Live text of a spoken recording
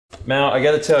Mal, I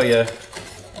gotta tell you,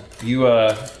 you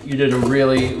did a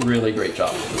really, really great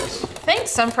job with this.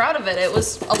 Thanks, I'm proud of it. It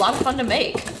was a lot of fun to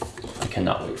make. I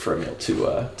cannot wait for Emil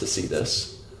to see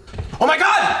this. Oh my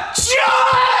God! John!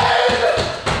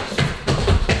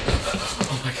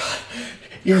 Oh my God,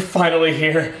 you're finally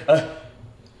here.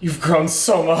 You've grown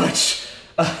so much.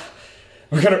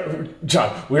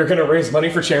 John, we're gonna raise money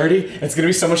for charity. It's gonna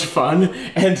be so much fun,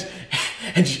 and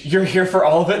you're here for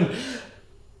all of it. And,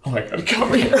 oh my God,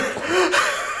 come here.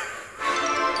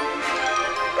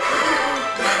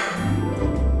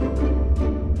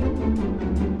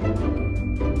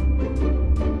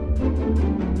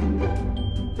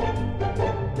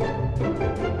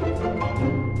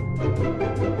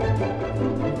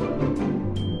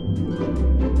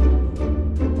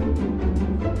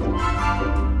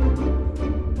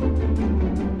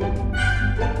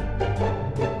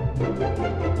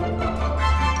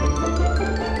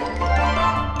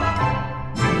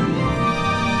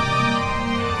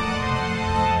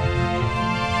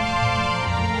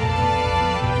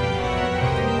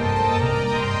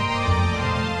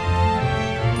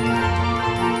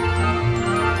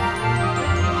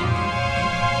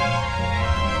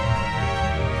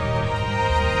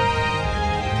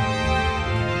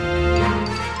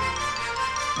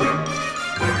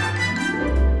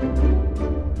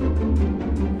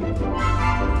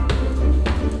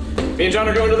 Me and John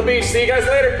are going to the beach. See you guys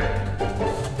later.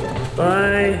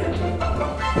 Bye.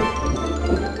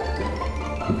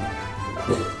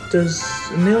 Does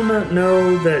Emil not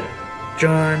know that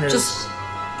John is... Just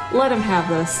let him have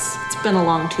this. It's been a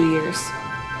long 2 years.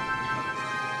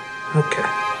 Okay.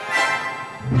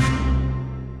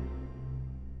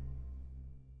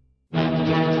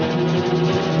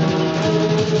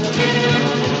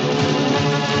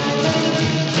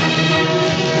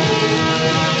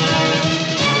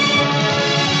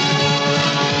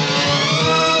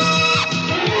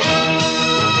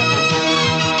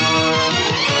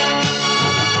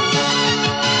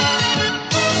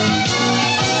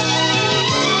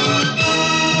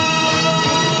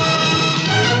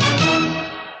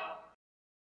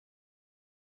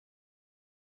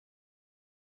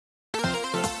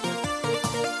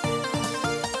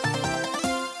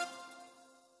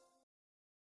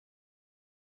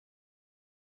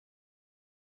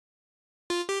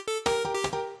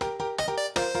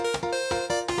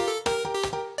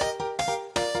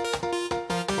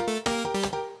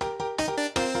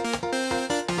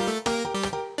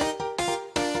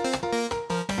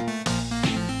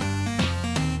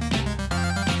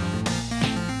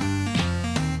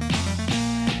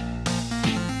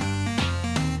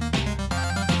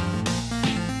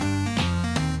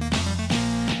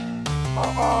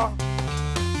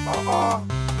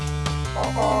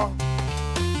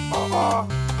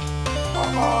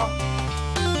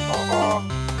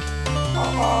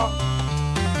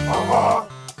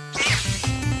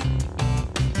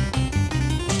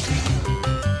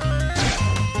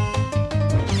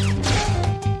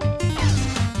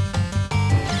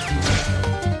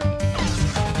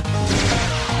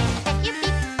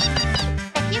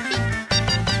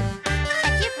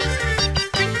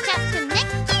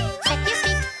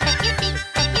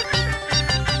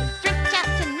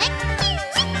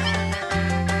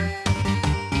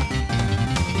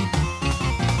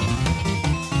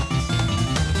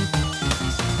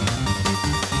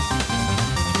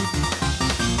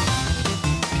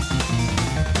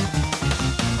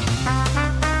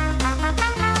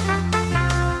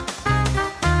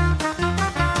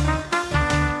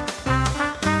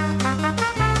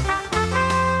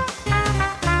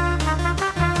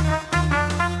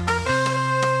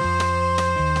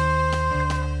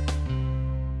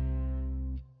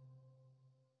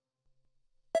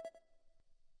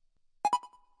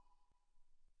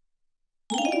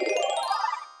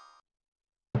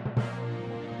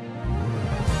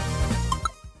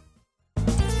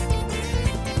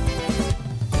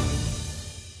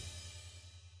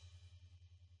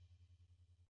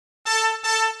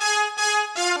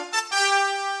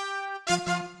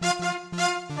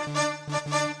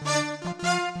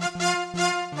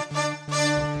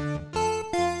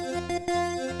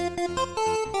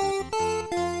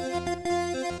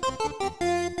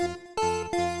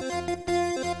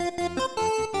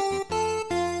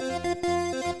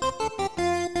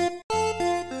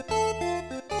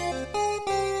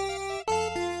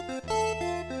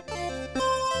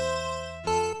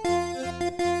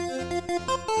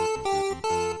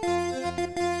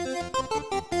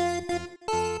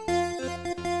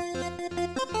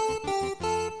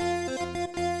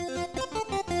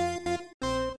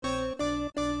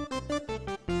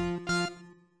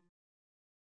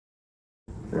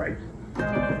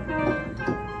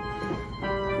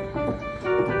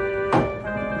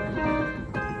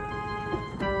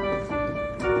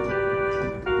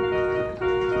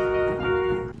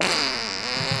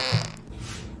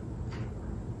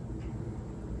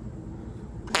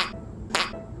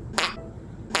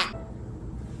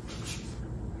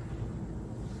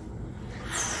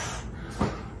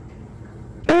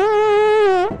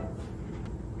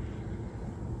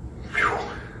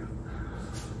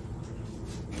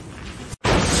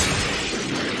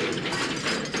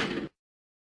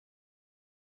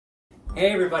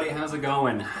 Hey everybody, how's it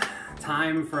going?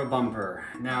 Time for a bumper.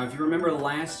 Now, if you remember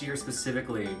last year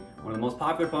specifically, one of the most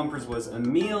popular bumpers was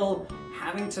Emil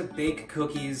having to bake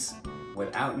cookies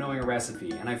without knowing a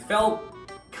recipe. And I felt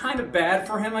kind of bad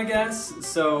for him, I guess.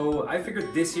 So I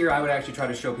figured this year I would actually try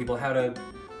to show people how to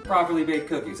properly bake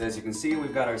cookies. As you can see,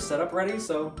 we've got our setup ready,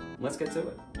 so let's get to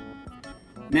it.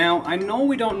 Now, I know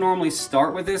we don't normally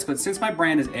start with this, but since my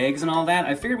brand is eggs and all that,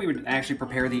 I figured we would actually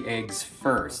prepare the eggs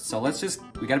first. So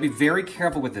we gotta be very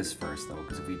careful with this first though,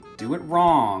 because if we do it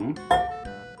wrong,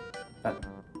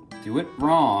 do it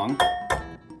wrong,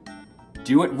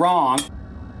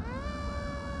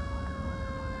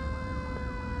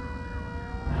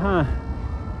 huh,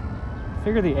 I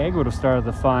figured the egg would have started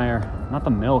the fire, not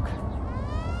the milk.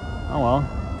 Oh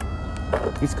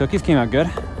well, these cookies came out good.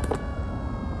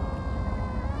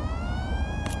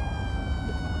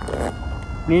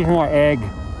 Need more egg.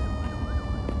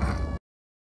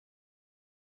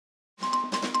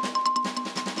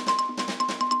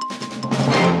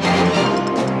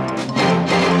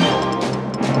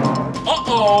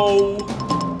 Uh-oh!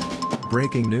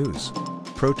 Breaking news.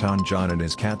 Proton John and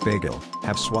his cat Bagel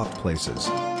have swapped places.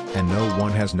 And no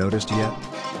one has noticed yet?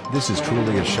 This is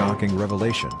truly a shocking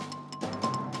revelation.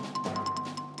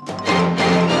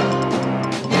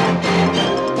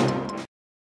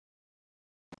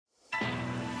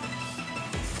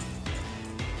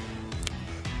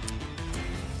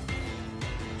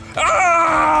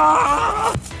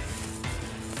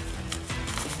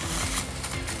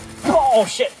 Oh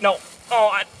shit, no.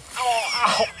 Oh,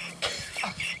 ow.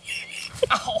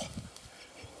 Ow.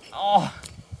 Oh.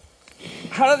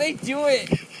 How do they do it?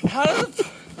 How do the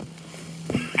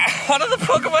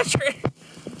Pokemon train?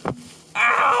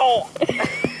 Ow.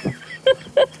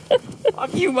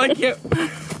 Fuck you, monkey.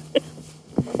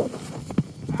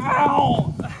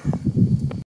 Ow.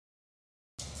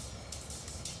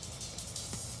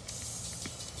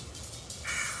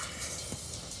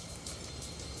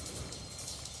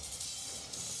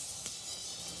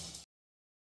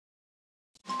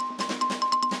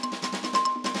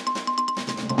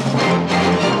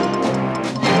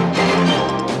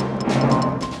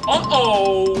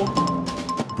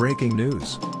 Breaking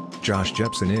news. Josh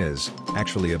Jepson is,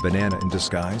 actually a banana in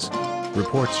disguise?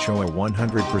 Reports show a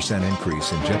 100%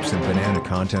 increase in Jepson banana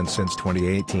content since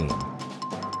 2018.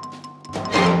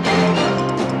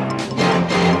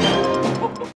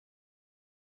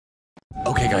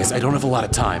 Okay guys, I don't have a lot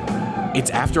of time. It's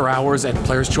after hours at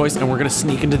Player's Choice and we're gonna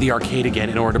sneak into the arcade again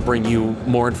in order to bring you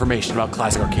more information about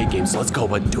classic arcade games. So let's go,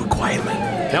 but do it quietly.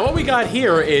 Now what we got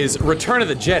here is Return of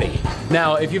the Jedi.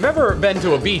 Now, if you've ever been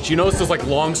to a beach, you notice those like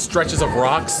long stretches of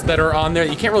rocks that are on there.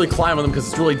 You can't really climb on them because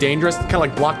it's really dangerous. Kind of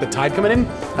like block the tide coming in.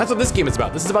 That's what this game is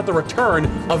about. This is about the return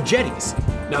of Jedis.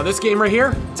 Now this game right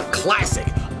here, it's a classic.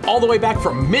 All the way back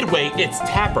from Midway, it's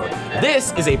Tapper.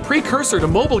 This is a precursor to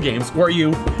mobile games where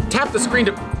you tap the screen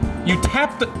to, you're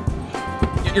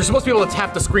supposed to be able to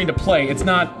tap the screen to play. It's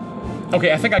not,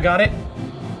 okay, I think I got it.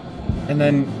 And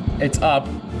then it's up.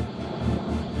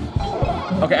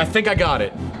 Okay, I think I got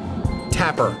it.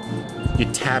 Tapper. You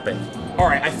tap it. All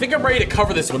right, I think I'm ready to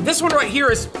cover this one. This one right here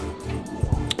is...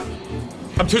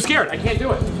 I'm too scared, I can't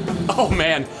do it. Oh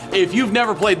man, if you've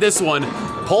never played this one,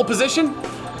 pole position,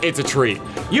 it's a treat.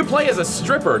 You play as a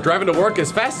stripper, driving to work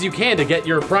as fast as you can to get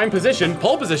your prime position,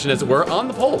 pole position as it were, on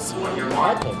the poles.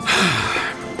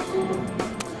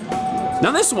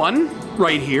 Now this one,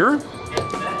 right here,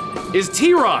 is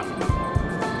T-Ron.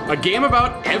 A game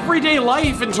about everyday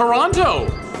life in Toronto.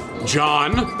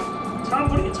 John. Tom,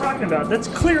 what are you talking about? That's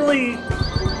clearly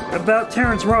about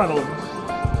Terrence Ronald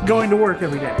going to work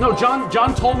every day. No,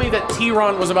 John told me that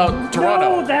T-Ron was about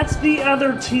Toronto. No, that's the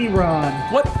other T-Ron.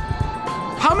 What?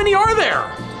 How many are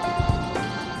there?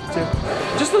 Two.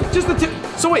 Just the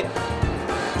two. So wait,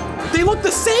 they look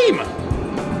the same.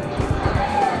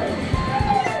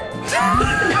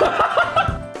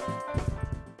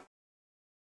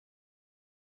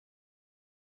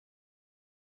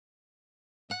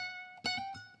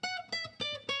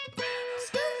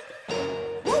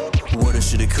 Woulda,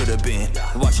 shoulda, coulda been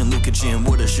watching Lucahjin.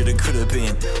 Woulda, shoulda, coulda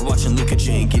been watching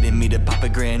Lucahjin. Getting me to pop a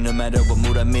grand no matter what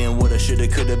mood I'm in. Woulda, shoulda,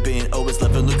 coulda been always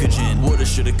loving Lucahjin. Woulda,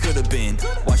 shoulda, coulda been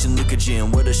watching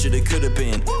Lucahjin. Woulda, shoulda, coulda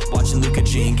been watching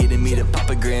Lucahjin. Getting me to pop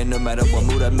a grand no matter what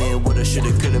mood I'm in. Woulda,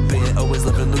 shoulda, coulda been always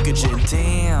loving Lucahjin.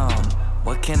 Damn,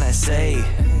 what can I say?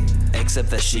 Except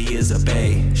that she is a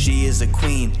bae, she is a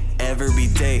queen. every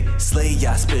day. Slay,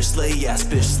 yas, bitch, slay, yas,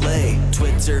 bitch, slay.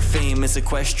 Twitter famous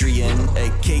equestrian, a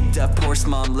caked up horse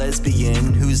mom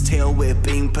lesbian who's tail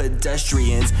whipping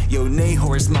pedestrians. Yo, nay,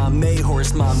 horse mom, nay,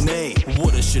 horse mom, nay.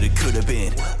 Woulda, shoulda, coulda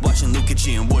been watching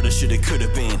Lucahjin. Woulda, shoulda, coulda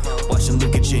been watching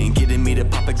Lucahjin, getting me to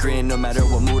pop a grin no matter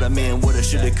what mood I'm in. Woulda,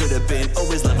 shoulda, coulda been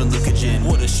always loving Lucahjin.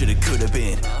 Woulda, shoulda, coulda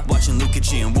been watching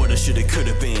Lucahjin. Woulda, shoulda,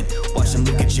 coulda been watching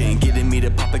Lucahjin, getting me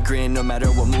to pop a grin no matter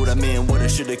what mood I'm in. Woulda,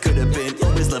 shoulda, coulda been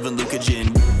always loving Lucahjin.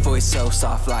 Voice so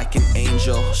soft like an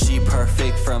angel, she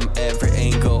perfect from every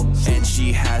angle, and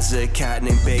she has a cat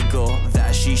named Bagel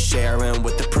that she's sharing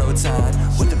with the Proton,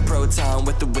 with the Proton,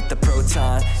 with the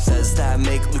Proton. Does that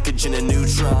make Lucahjin a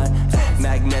neutron?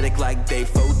 Magnetic like they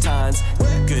photons.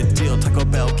 Good deal, Taco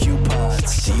Bell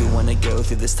coupons. Do you wanna go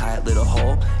through this tight little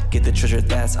hole? Get the treasure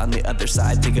that's on the other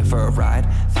side. Take it for a ride.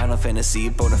 Final Fantasy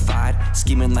bonafide.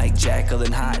 Scheming like Jekyll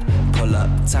and Hyde. Pull up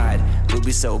tide.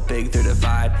 Ruby so big their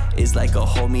divide is like a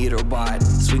whole meter wide.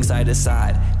 Swing side to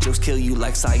side. Jokes kill you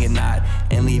like cyanide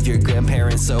and leave your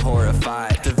grandparents so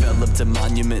horrified. Developed a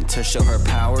monument to show her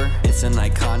power. It's an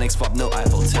iconic swap, no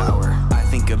Eiffel Tower. I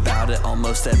think about it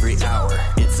almost every hour.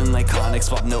 It's an iconic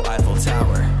swap, no Eiffel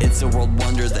Tower. It's a world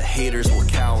wonder, the haters will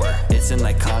cower. It's an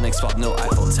iconic swap, no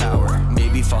Eiffel Tower.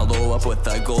 Maybe follow up with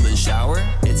a golden shower.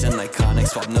 It's an iconic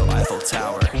swap, no Eiffel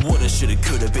Tower. Woulda, shoulda,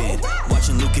 coulda been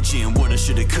watching Lucahjin. Woulda,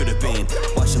 shoulda, coulda been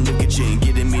watching Lucahjin,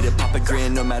 getting me to pop a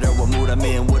grin no matter what mood I'm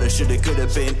in. Woulda, shoulda, coulda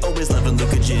been always loving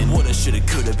Lucahjin. Woulda, shoulda,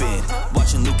 coulda been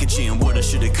watching Lucahjin. Woulda,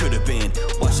 shoulda, coulda been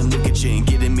watching Lucahjin,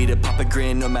 getting me to pop a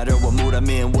grin no matter what mood I'm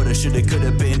in. Woulda, shoulda,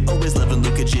 coulda been always loving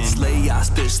Lucahjin. Slay, yas,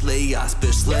 bitch, slay, yas,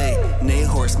 bitch, slay. Nay,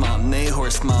 horse mom, nay,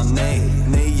 horse mom, nay.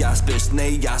 Nay, yas, bitch,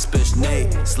 nay, yas, bitch, nay.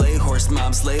 Slay, horse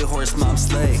mom, slay, horse mom,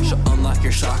 slay. She'll unlock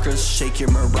your chakras, shake your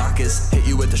maracas, hit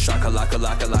you with the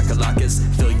shaka-laka-laka-laka-lakas.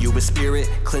 Fill you with spirit,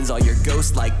 cleanse all your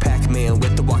ghosts like Pac-Man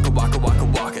with the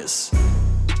waka-waka-waka-wakas.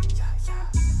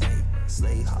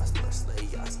 Slay, horse bitch, slay,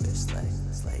 yas, bitch, slay.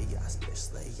 Slay, yas, bitch,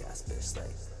 slay, yas, bitch, slay.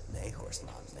 Nay, horse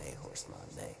mom, nay, horse mom,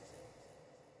 nay.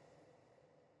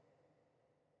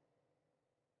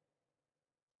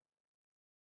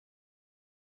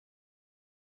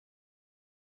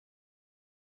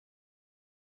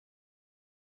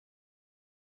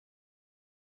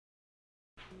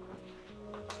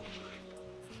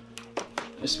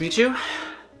 Nice to meet you.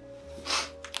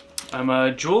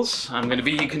 I'm Jules. I'm going to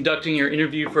be conducting your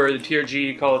interview for the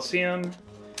TRG Colosseum.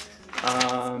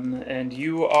 And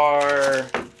you are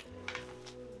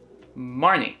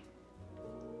Marnie.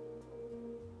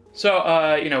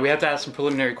 So, you know, we have to ask some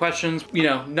preliminary questions. You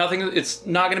know, it's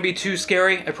not going to be too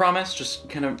scary, I promise. Just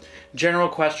kind of general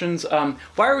questions. Why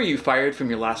were you fired from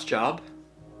your last job?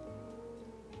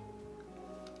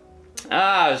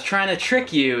 Ah, I was trying to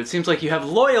trick you. It seems like you have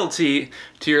loyalty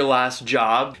to your last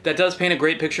job. That does paint a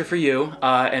great picture for you,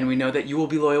 and we know that you will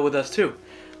be loyal with us too.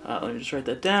 Let me just write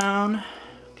that down.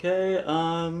 Okay,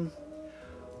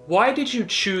 why did you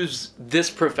choose this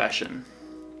profession?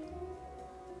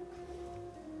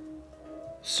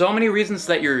 So many reasons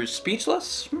that you're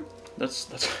speechless?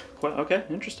 That's quite, okay,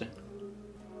 interesting.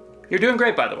 You're doing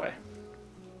great, by the way.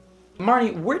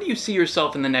 Marnie, where do you see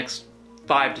yourself in the next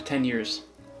 5 to 10 years?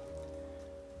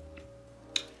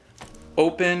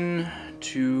 Open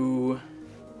to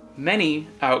many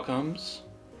outcomes,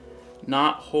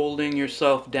 not holding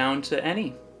yourself down to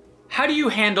any. How do you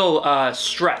handle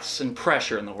stress and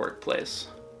pressure in the workplace?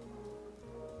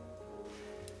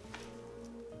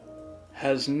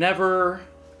 Has never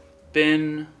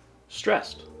been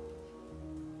stressed.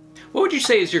 What would you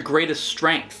say is your greatest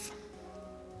strength?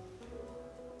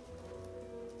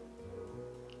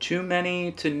 Too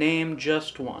many to name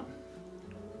just one.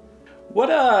 What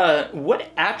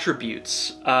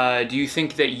attributes do you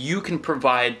think that you can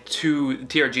provide to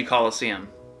TRG Colosseum?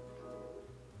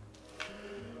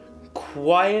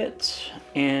 Quiet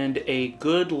and a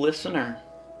good listener.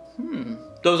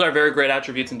 Those are very great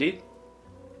attributes indeed.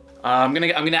 I'm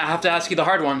gonna have to ask you the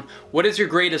hard one. What is your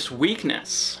greatest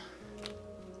weakness?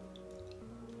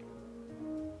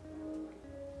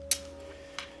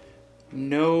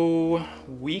 No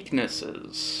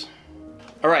weaknesses.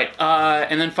 All right,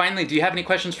 and then finally, do you have any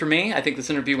questions for me? I think this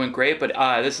interview went great, but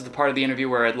this is the part of the interview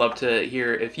where I'd love to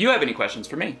hear if you have any questions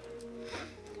for me.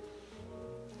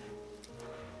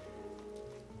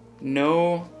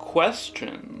 No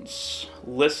questions.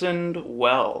 Listened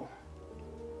well.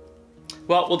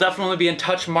 Well, we'll definitely be in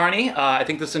touch, Marnie. I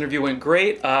think this interview went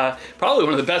great. Probably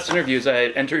one of the best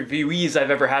interviewees I've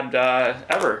ever had,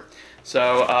 ever.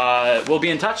 So we'll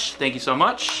be in touch. Thank you so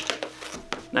much.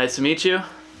 Nice to meet you.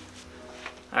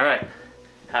 All right,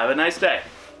 have a nice day.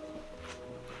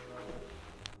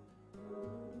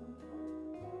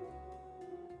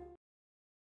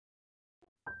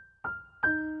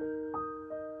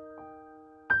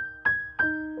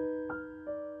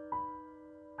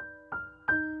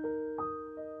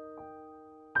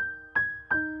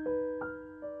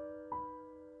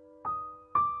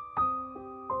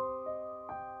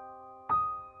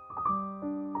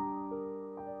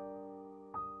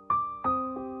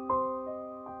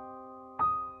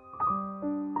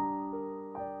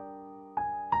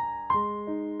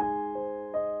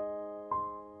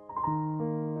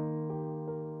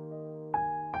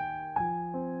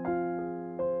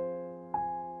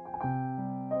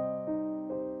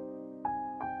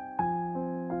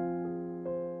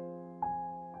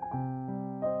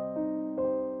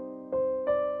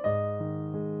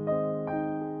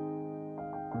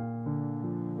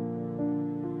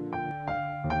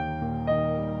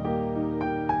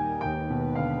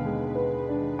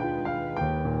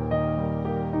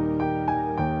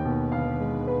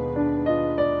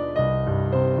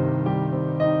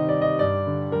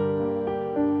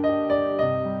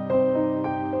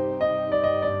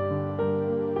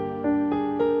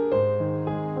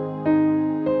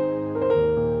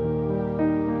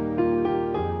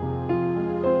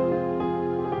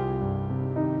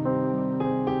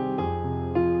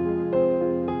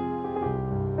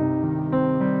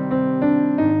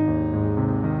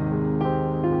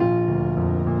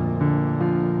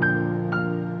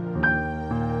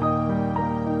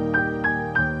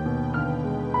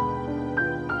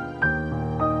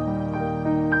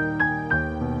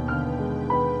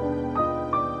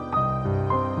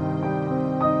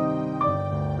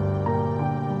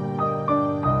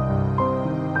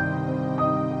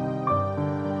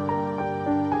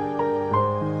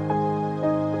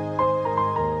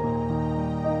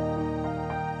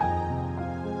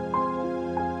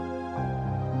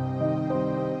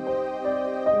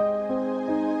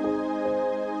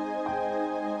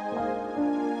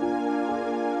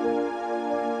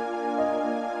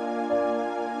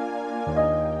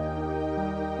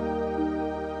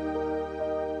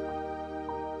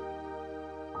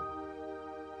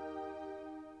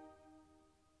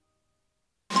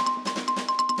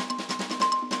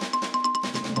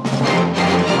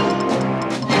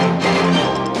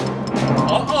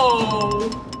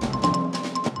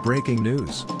 Breaking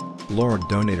news. Lord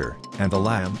Dona'tor and the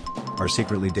lamp are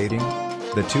secretly dating?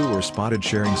 The two were spotted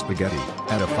sharing spaghetti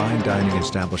at a fine dining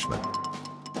establishment.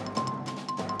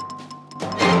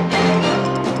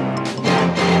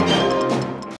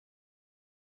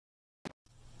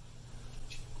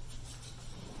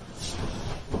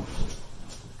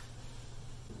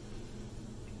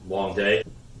 Long day?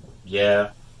 Yeah.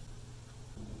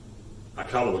 I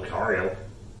caught a Lucario.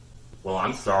 Well,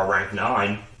 I'm star rank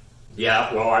 9.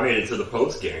 Yeah, well, I made it to the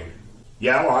post game.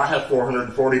 Yeah, well, I have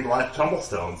 440 black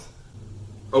tumblestones.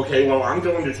 Okay, well, I'm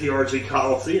going to TRG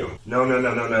Colosseum. No,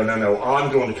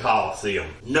 I'm going to Colosseum.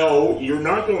 No, you're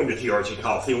not going to TRG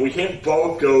Colosseum. We can't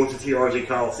both go to TRG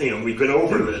Colosseum. We've been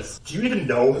over this. Do you even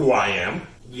know who I am?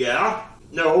 Yeah?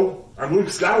 No, I'm Luke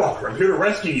Skywalker. I'm here to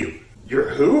rescue you.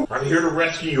 You're who? I'm here to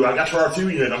rescue you. I got your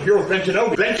R2 unit. I'm here with Ben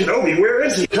Kenobi. Ben Kenobi, where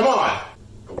is he? Come on!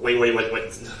 Wait.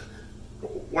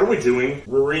 What are we doing?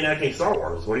 We're reenacting Star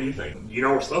Wars. What do you think? You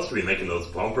know, we're supposed to be making those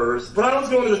bumpers. But I was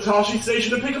going to the Tashi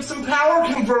station to pick up some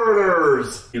power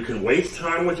converters! You can waste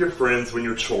time with your friends when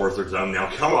your chores are done.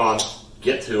 Now, come on.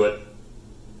 Get to it.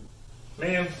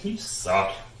 Man, you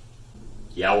suck.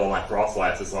 Yeah, well, my frost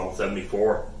last is level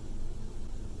 74.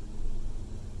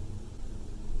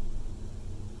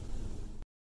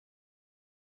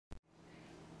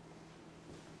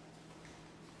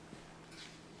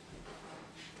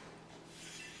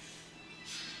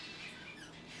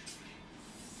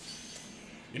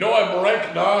 You know, I'm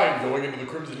rank 9 going into the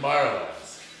Crimson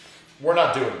Mirelands. We're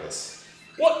not doing this.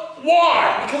 What?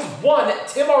 Why? Because 1,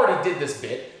 Tim already did this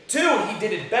bit. 2, he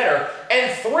did it better.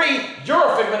 And 3,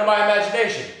 you're a figment of my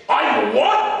imagination. I'm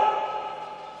what?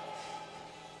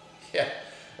 Yeah,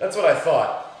 that's what I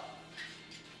thought.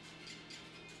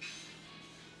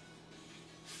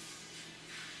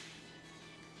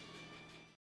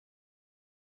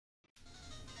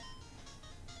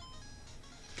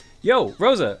 Yo,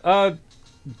 Rosa,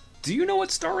 do you know what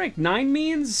star rank 9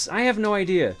 means? I have no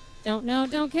idea. Don't know,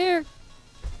 don't care.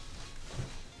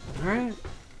 Alright.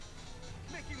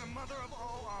 Making the mother of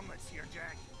all omelets here,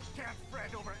 Jack. Can't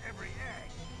fret over every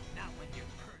egg. Not when you're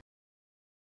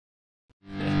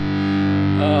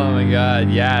Oh my god,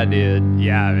 yeah, dude.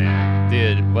 Yeah, man.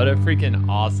 Dude, what a freaking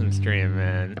awesome stream,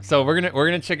 man. So we're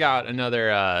gonna check out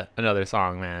another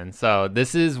song, man. So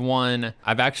this is one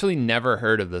I've actually never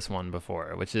heard of this one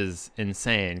before, which is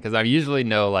insane because I usually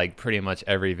know like pretty much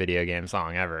every video game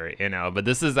song ever, you know, but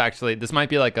this might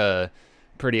be like a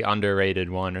pretty underrated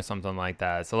one or something like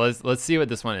that. So let's see what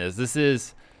this one is. This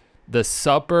is the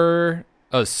Super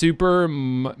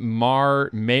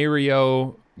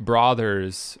Mario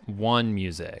Brothers 1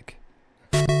 music.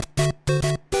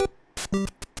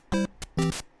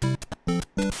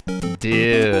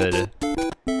 Dude.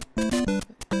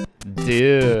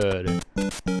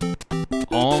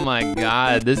 Oh my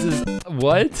god, this is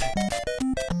what?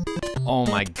 Oh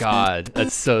my god,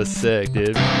 that's so sick,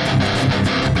 dude.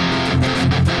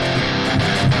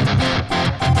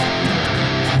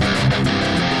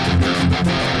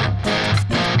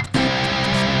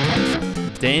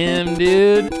 Damn,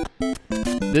 dude.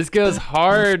 This goes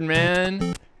hard,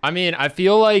 man. I mean, I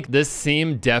feel like this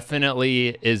theme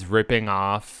definitely is ripping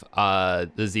off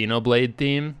the Xenoblade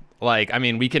theme. Like, I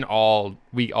mean, we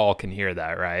all can hear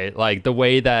that, right? Like the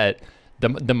way that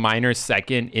the minor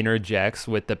second interjects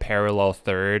with the parallel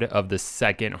third of the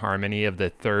second harmony of the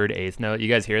third eighth note. You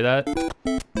guys hear that?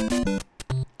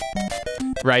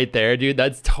 Right there, dude.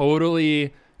 That's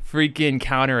totally freaking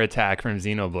counterattack from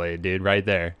Xenoblade, dude. Right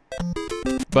there.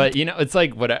 But, you know, it's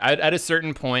like, at a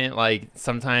certain point, like,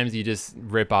 sometimes you just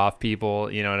rip off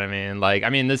people, you know what I mean? Like, I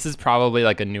mean, this is probably,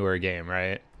 like, a newer game,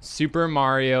 right? Super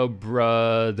Mario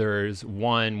Brothers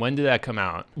 1, when did that come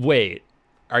out? Wait,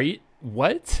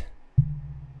 what?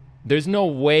 There's no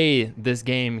way this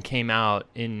game came out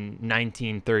in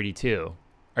 1932.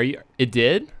 It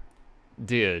did?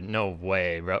 Dude, no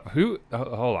way, bro.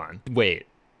 Hold on. Wait,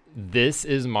 this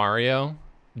is Mario?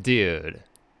 Dude.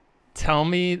 Tell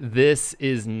me this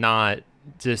is not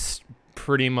just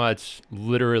pretty much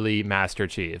literally Master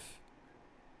Chief.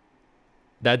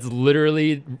 That's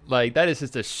literally, like, that is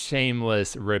just a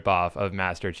shameless ripoff of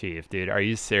Master Chief, dude. Are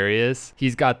you serious?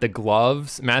 He's got the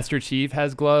gloves. Master Chief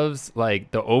has gloves.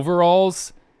 Like, the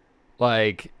overalls.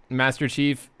 Like, Master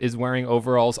Chief is wearing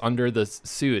overalls under the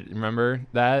suit. Remember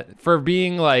that? For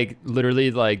being, like,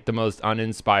 literally, like, the most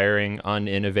uninspiring,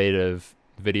 uninnovative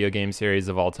video game series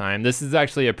of all time. This is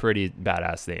actually a pretty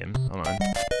badass theme. Hold on.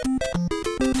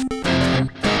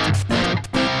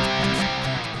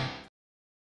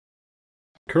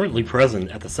 Currently present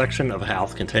at the section of a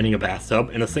house containing a bathtub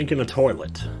and a sink and a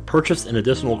toilet. Purchase an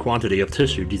additional quantity of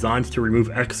tissue designed to remove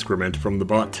excrement from the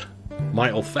butt.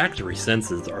 My olfactory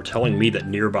senses are telling me that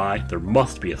nearby there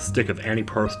must be a stick of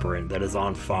antiperspirant that is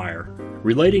on fire,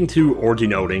 relating to or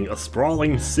denoting a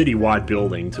sprawling citywide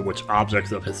building to which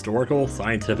objects of historical,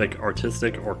 scientific,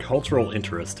 artistic, or cultural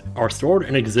interest are stored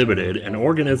and exhibited, an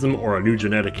organism or a new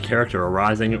genetic character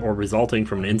arising or resulting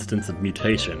from an instance of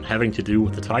mutation having to do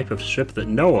with the type of ship that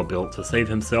Noah built to save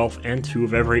himself and two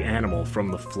of every animal from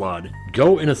the flood.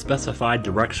 Go in a specified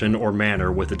direction or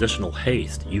manner with additional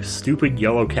haste, you stupid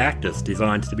yellow cactus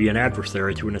designed to be an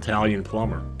adversary to an Italian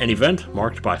plumber. An event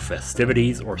marked by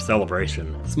festivities or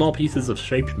celebration. Small pieces of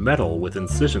shaped metal with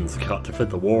incisions cut to fit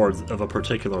the wards of a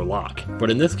particular lock,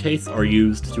 but in this case are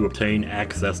used to obtain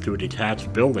access to a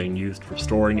detached building used for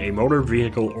storing a motor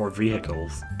vehicle or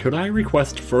vehicles. Could I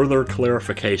request further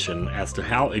clarification as to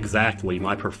how exactly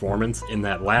my performance in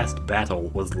that last battle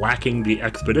was lacking the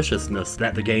expeditiousness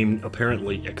that the game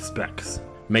apparently expects?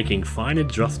 Making fine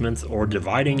adjustments or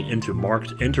dividing into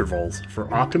marked intervals for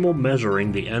optimal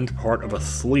measuring the end part of a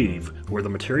sleeve where the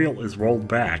material is rolled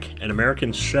back, an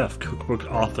American chef, cookbook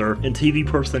author, and TV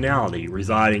personality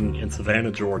residing in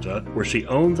Savannah, Georgia, where she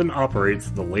owns and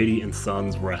operates the Lady and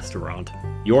Sons restaurant.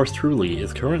 Yours truly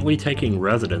is currently taking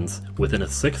residence within a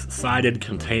 6-sided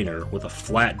container with a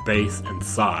flat base and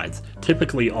sides,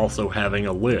 typically also having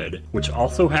a lid, which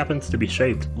also happens to be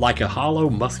shaped like a hollow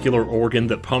muscular organ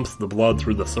that pumps the blood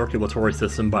through the circulatory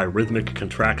system by rhythmic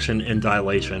contraction and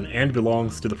dilation, and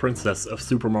belongs to the princess of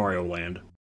Super Mario Land.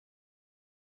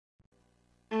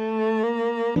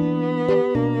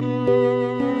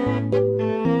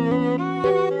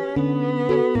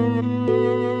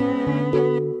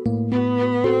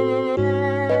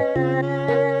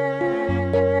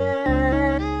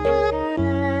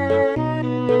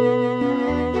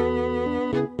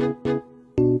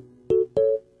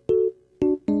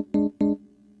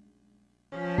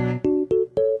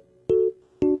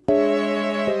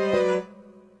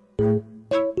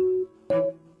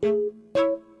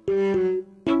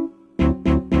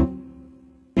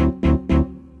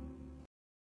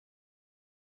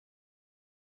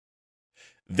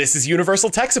 This is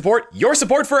Universal Tech Support, your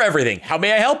support for everything. How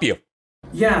may I help you?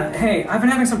 Yeah, hey, I've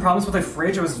been having some problems with my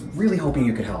fridge. I was really hoping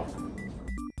you could help.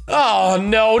 Oh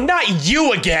no, not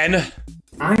you again!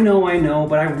 I know,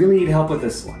 but I really need help with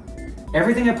this one.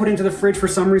 Everything I put into the fridge for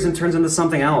some reason turns into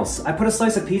something else. I put a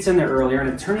slice of pizza in there earlier and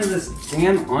it turned into this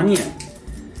damn onion.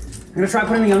 I'm gonna try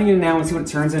putting the onion now and see what it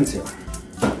turns into.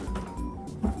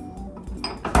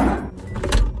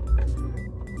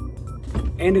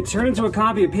 And it turned into a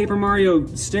copy of Paper Mario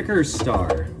Sticker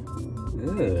Star.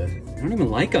 Ugh, I don't even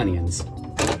like onions.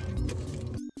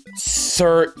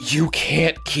 Sir, you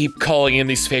can't keep calling in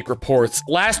these fake reports.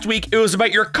 Last week it was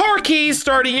about your car keys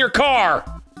starting your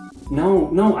car!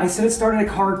 No, I said it started a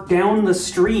car down the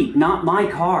street, not my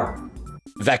car.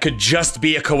 That could just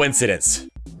be a coincidence.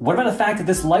 What about the fact that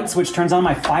this light switch turns on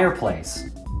my fireplace?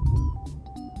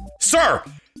 Sir,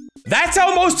 that's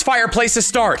how most fireplaces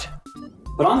start.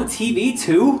 But on the TV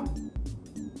too?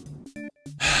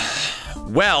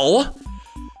 Well,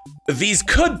 these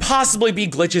could possibly be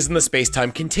glitches in the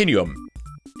space-time continuum.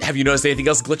 Have you noticed anything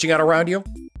else glitching out around you?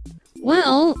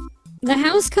 Well, the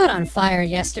house caught on fire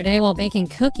yesterday while baking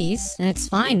cookies, and it's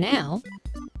fine now.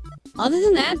 Other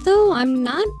than that, though, I'm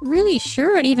not really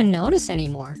sure I'd even notice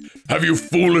anymore. Have you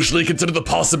foolishly considered the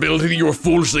possibility that you were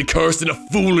foolishly cursed in a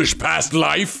foolish past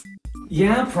life?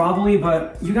 Yeah, probably,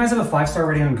 but you guys have a 5-star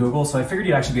rating on Google, so I figured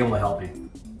you'd actually be able to help me.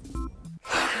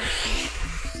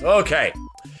 Okay.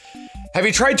 Have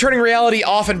you tried turning reality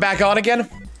off and back on again?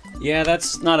 Yeah,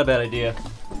 that's not a bad idea.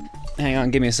 Hang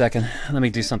on, give me a second. Let me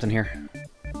do something here.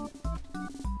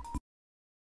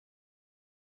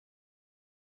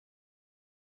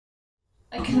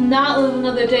 I cannot live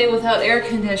another day without air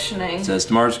conditioning. Says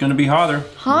tomorrow's gonna be hotter.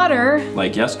 Hotter?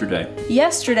 Like yesterday.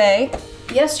 Yesterday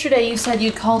you said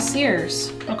you'd call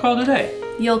Sears. I'll call today.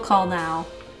 You'll call now.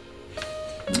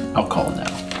 I'll call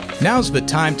now. Now's the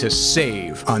time to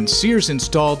save on Sears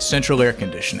installed central air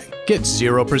conditioning. Get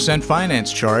 0%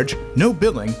 finance charge, no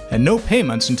billing, and no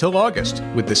payments until August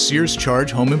with the Sears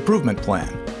Charge Home Improvement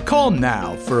Plan. Call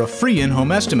now for a free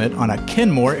in-home estimate on a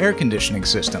Kenmore air conditioning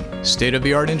system.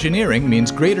 State-of-the-art engineering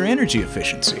means greater energy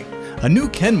efficiency. A new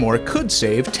Kenmore could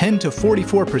save 10 to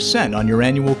 44% on your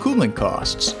annual cooling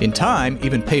costs. In time,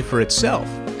 even pay for itself.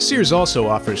 Sears also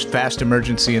offers fast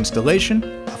emergency installation,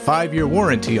 a 5-year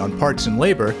warranty on parts and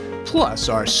labor, plus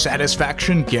our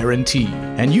satisfaction guarantee.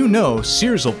 And you know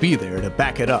Sears will be there to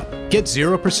back it up. Get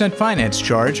 0% finance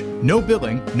charge, no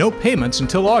billing, no payments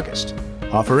until August.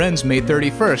 Offer ends May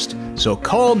 31st, so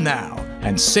call now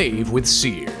and save with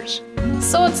Sears.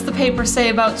 So what's the paper say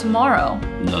about tomorrow?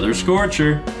 Another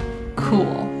scorcher.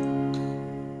 Cool.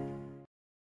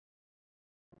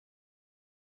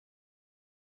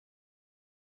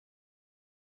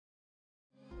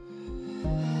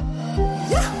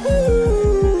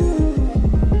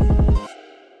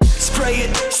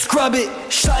 scrub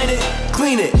it, shine it,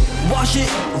 clean it, wash it,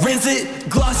 rinse it,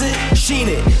 gloss it, sheen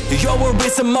it. Yo, we're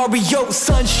with some Mario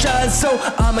sunshine, so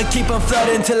I'ma keep on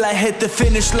flooding till I hit the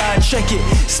finish line. Check it,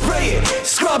 spray it,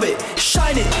 scrub it,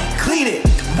 shine it, clean it,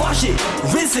 wash it,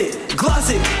 rinse it,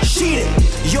 gloss it, sheen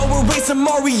it. Yo, we're with some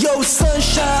Mario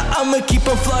sunshine, I'ma keep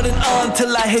on flooding on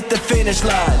till I hit the finish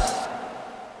line.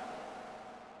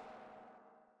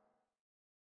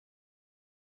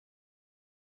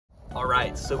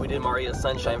 Alright, so we did Mario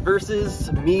Sunshine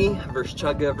versus me versus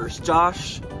Chugga versus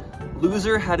Josh.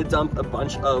 Loser had to dump a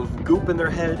bunch of goop in their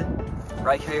head.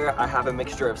 Right here I have a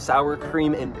mixture of sour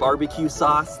cream and barbecue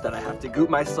sauce that I have to goop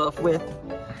myself with.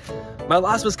 My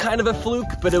loss was kind of a fluke,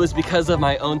 but it was because of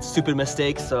my own stupid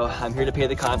mistakes, so I'm here to pay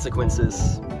the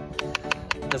consequences.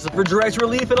 This is for direct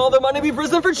relief and all the money we've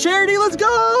risen for charity. Let's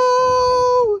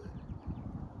go!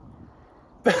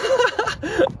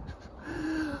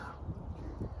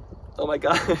 Oh my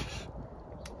gosh.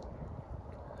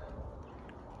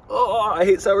 Oh, I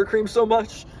hate sour cream so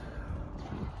much.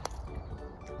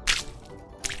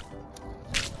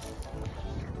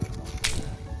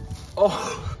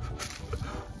 Oh.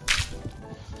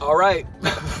 All right.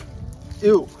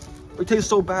 Ew, it tastes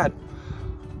so bad.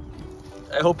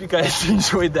 I hope you guys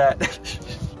enjoyed that.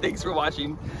 Thanks for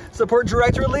watching. Support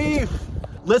Direct Relief.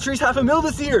 Let's reach 500,000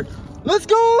 this year. Let's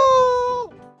go!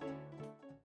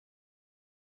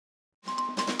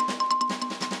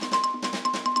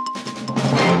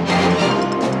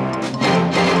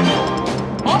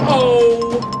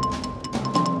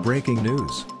 Breaking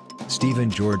news.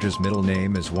 Stephen George's middle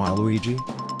name is Waluigi?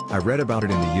 I read about it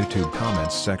in the YouTube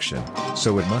comments section,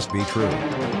 so it must be true.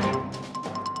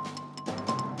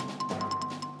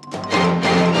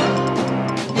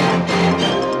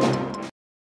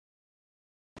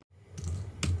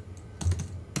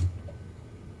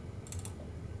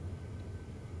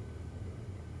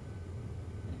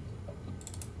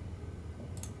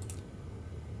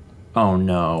 Oh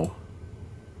no.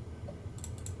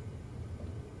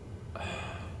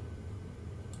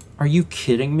 Are you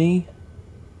kidding me?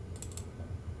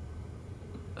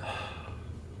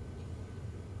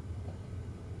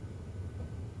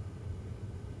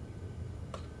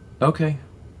 Okay.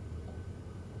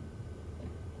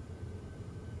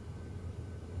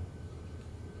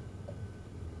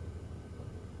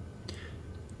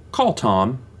 Call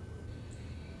Tom.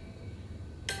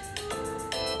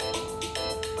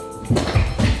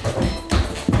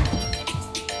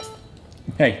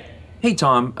 Hey. Hey,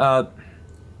 Tom.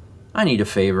 I need a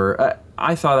favor.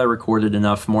 I thought I recorded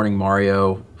enough Morning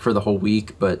Mario for the whole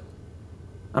week, but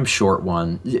I'm short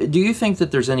one. Do you think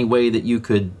that there's any way that you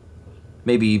could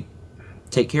maybe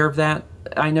take care of that?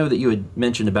 I know that you had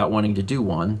mentioned about wanting to do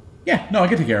one. Yeah, no, I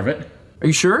can take care of it. Are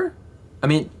you sure? I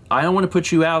mean, I don't want to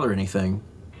put you out or anything.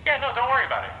 Yeah, no, don't worry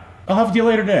about it. I'll have it to you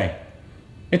later today.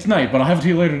 It's night, but I'll have it to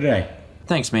you later today.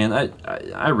 Thanks, man.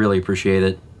 I really appreciate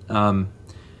it. Well,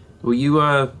 you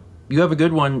have a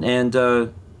good one, and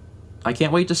I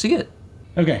can't wait to see it.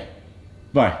 Okay.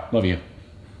 Bye. Love you.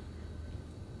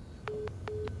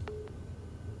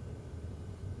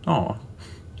 Oh.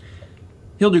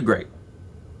 He'll do great.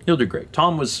 He'll do great.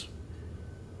 Tom was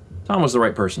the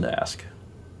right person to ask.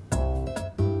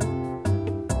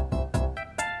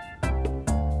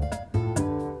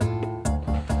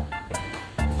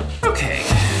 Okay.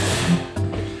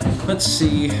 Let's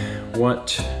see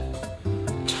what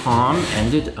Tom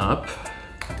ended up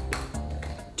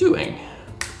doing.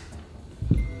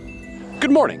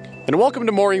 Good morning, and welcome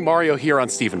to Morning Mario here on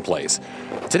StephenPlays.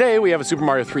 Today we have a Super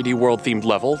Mario 3D World themed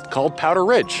level called Powder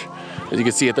Ridge. As you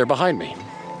can see it there behind me.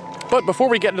 But before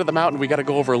we get into the mountain, we gotta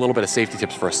go over a little bit of safety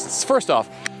tips first. First off,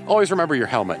 always remember your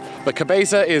helmet. The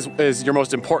cabeza is your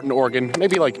most important organ,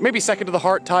 maybe second to the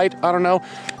heart, tight, I don't know.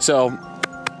 So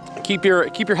keep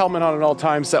your helmet on at all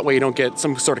times, that way you don't get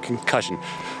some sort of concussion.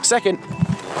 Second,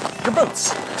 your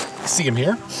boots. See them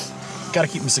here? Gotta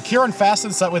keep them secure and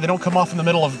fastened so that way they don't come off in the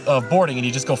middle of boarding and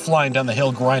you just go flying down the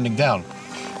hill grinding down.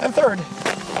 And third,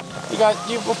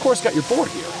 you of course got your board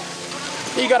here.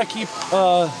 You gotta keep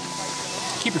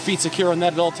your feet secure on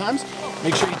that at all times.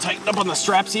 Make sure you tighten up on the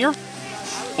straps here.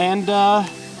 And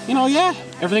yeah,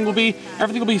 everything will be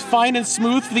fine and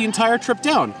smooth for the entire trip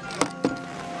down.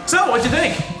 So, what'd you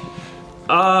think?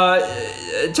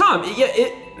 Tom,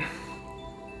 yeah,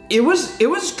 it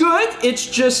was good. It's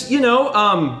just,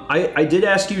 I did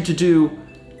ask you to do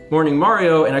Morning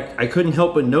Mario, and I couldn't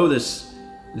help but notice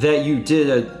that you did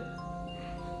a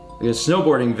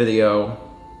snowboarding video.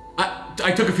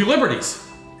 I took a few liberties.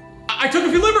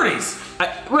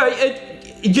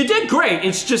 You did great.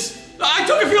 It's just I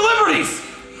took a few liberties.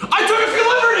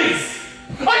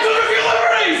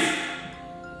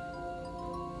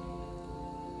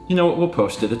 You know what, we'll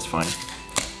post it, it's fine.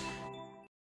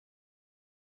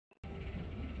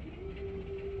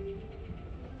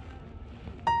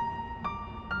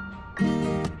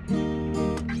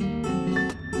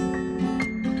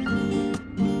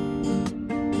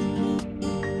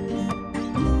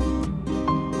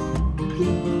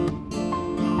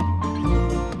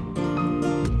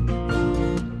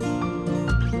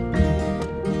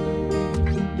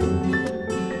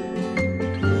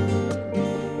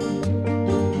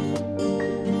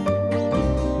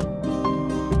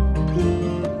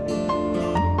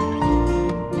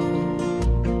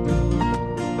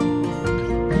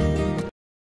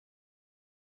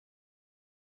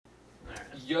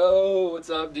 Yo, what's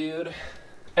up, dude?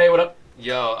 Hey, what up?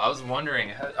 Yo, I was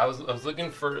wondering. I was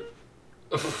looking for.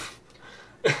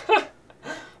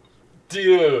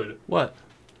 Dude. What?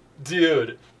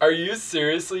 Dude, are you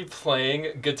seriously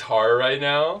playing guitar right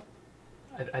now?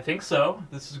 I think so.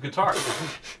 This is guitar.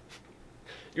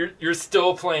 You're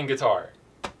still playing guitar.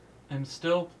 I'm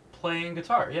still playing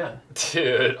guitar. Yeah.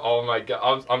 Dude, oh my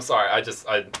god. I'm sorry.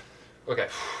 Okay,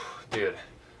 dude.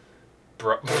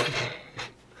 Bro.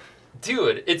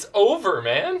 Dude, it's over,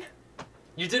 man.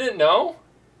 You didn't know?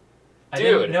 I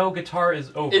didn't know guitar is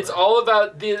over. It's all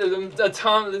about the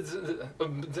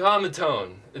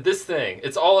automaton. This thing.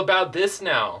 It's all about this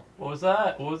now. What was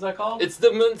that? What was that called? It's the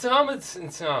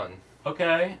automaton.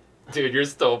 Okay. Dude, you're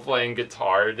still playing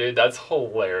guitar, dude. That's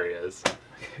hilarious.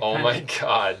 Oh my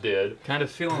god, dude. Kind of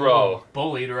feeling a little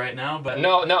bullied right now, but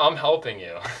no, I'm helping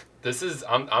you.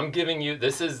 I'm giving you.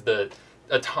 This is the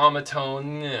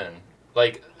automaton.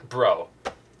 Like, bro,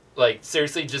 like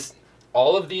seriously, just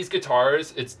all of these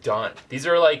guitars, it's done. These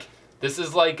are like, it's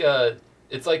like a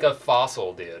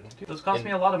fossil, dude. Those cost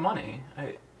me a lot of money.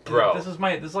 Bro, this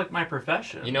is like my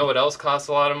profession. You know what else costs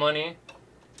a lot of money?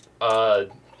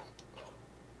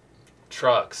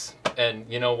 Trucks. And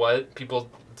you know what?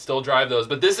 People still drive those.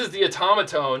 But this is the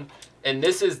automaton, and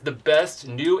this is the best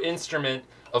new instrument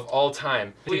of all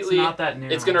time. It's not that new.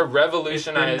 It's gonna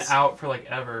revolutionize. It's been out for like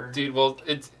ever. Dude, well,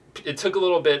 it took a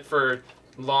little bit for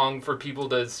people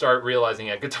to start realizing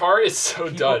it. Guitar is so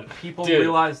done. People dude.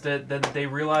 realized it, then they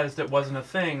realized it wasn't a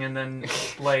thing, and then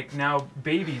like now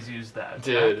babies use that.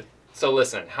 Dude, right? So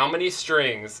listen, how many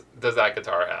strings does that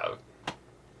guitar have?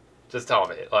 Just tell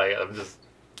me. Like, I'm just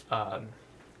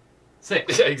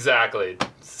 6. Exactly.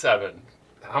 7.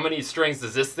 How many strings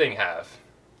does this thing have?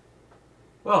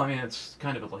 Well, I mean, it's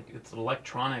kind of like, it's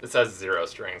electronic. It says 0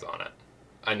 strings on it.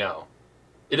 I know.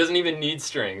 It doesn't even need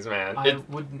strings, man.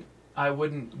 I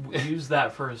wouldn't use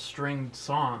that for a stringed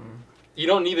song. You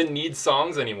don't even need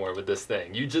songs anymore with this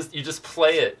thing. You just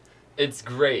play it. It's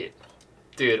great.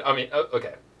 Dude, I mean,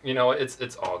 okay. You know what?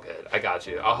 It's all good. I got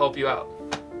you. I'll help you out.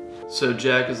 So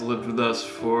Jack has lived with us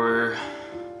for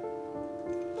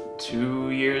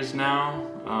 2 years now.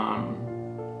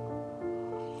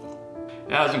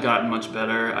 It hasn't gotten much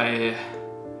better. I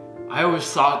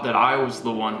always thought that I was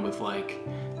the one with like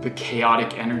the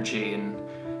chaotic energy and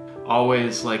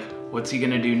always like, what's he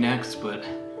gonna do next? But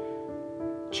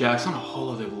Jack's on a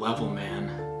whole other level, man.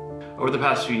 Over the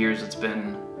past few years, it's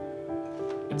gotten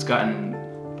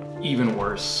even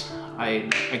worse. I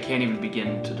can't even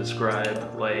begin to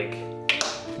describe, like,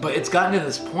 but it's gotten to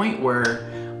this point where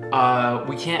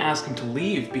we can't ask him to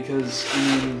leave because, I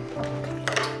mean,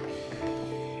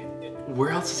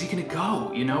 where else is he gonna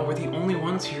go? You know, we're the only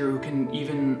ones here who can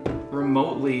even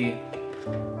remotely,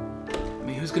 I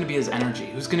mean, who's gonna be his energy?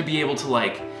 Who's gonna be able to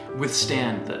like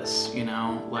withstand this, you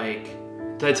know? Like,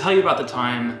 did I tell you about the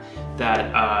time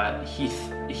that he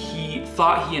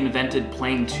thought he invented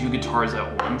playing 2 guitars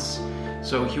at once?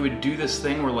 So he would do this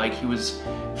thing where like he was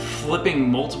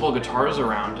flipping multiple guitars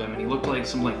around him and he looked like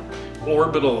some like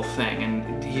orbital thing,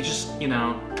 and he just, you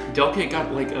know, Delcate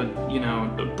got like a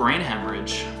brain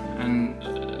hemorrhage, and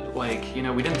like, you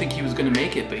know, we didn't think he was gonna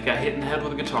make it, but he got hit in the head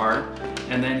with a guitar,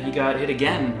 and then he got hit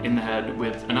again in the head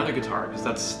with another guitar, because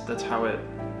that's how it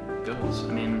goes. I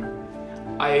mean,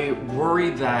 I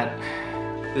worry that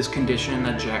this condition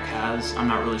that Jack has, I'm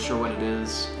not really sure what it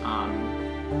is,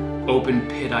 open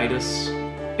pititis,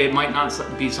 it might not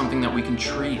be something that we can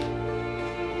treat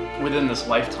within this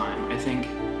lifetime. I think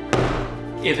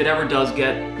if it ever does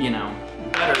get, you know,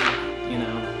 better, you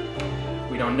know,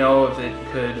 we don't know if it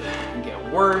could get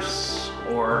worse,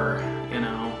 or, you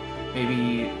know,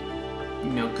 maybe,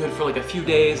 you know, good for like a few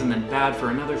days and then bad for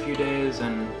another few days,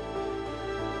 and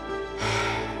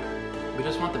we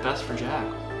just want the best for Jack.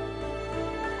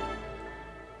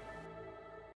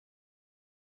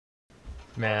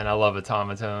 Man, I love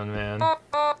automaton, man.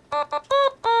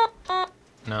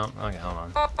 No? Okay, hold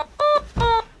on.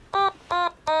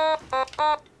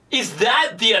 Is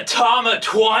that the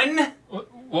Automa-Twin?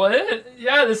 What?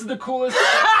 Yeah, this is the coolest.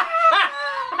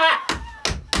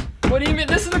 What do you mean?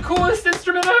 This is the coolest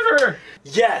instrument ever!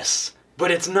 Yes, but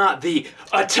it's not the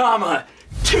Automa-2!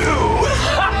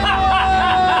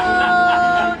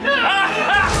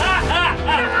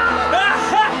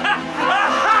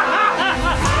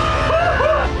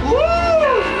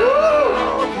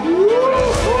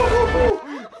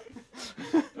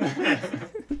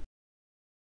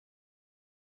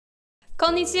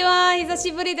 Konnichiwa,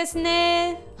 hisashiburi desu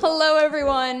ne. Hello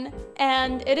everyone,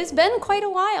 and it has been quite a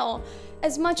while.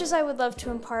 As much as I would love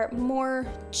to impart more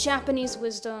Japanese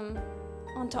wisdom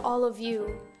onto all of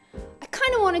you, I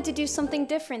kind of wanted to do something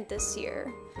different this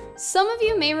year. Some of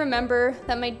you may remember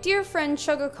that my dear friend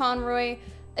Chuggaaconroy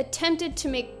attempted to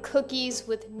make cookies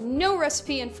with no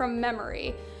recipe and from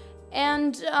memory,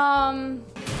 and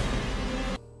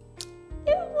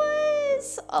it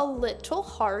was a little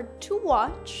hard to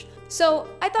watch. So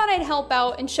I thought I'd help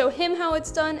out and show him how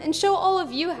it's done and show all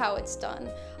of you how it's done.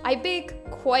 I bake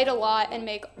quite a lot and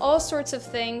make all sorts of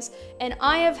things, and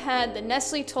I have had the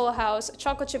Nestle Toll House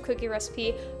chocolate chip cookie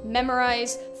recipe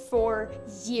memorized for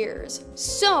years.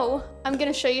 So I'm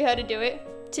gonna show you how to do it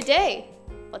today.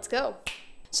 Let's go.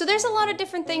 So there's a lot of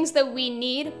different things that we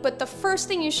need, but the first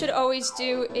thing you should always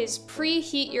do is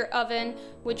preheat your oven,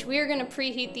 which we are gonna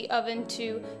preheat the oven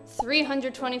to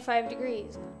 325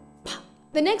 degrees.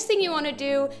 The next thing you want to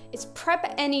do is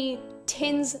prep any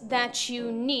tins that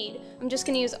you need. I'm just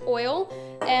going to use oil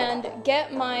and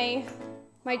get my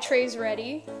trays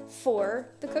ready for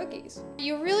the cookies.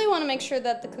 You really want to make sure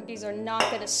that the cookies are not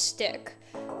going to stick,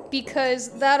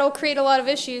 because that'll create a lot of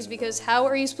issues, because how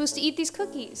are you supposed to eat these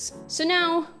cookies? So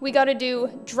now we got to do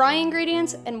dry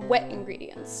ingredients and wet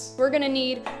ingredients. We're going to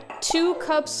need 2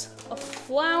 cups of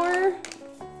flour.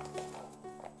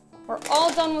 We're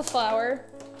all done with flour.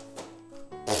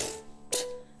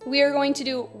 We are going to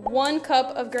do 1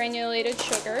 cup of granulated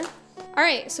sugar. All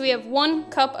right, so we have 1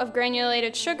 cup of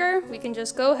granulated sugar. We can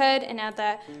just go ahead and add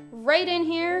that right in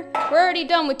here. We're already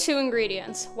done with 2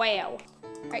 ingredients. Wow.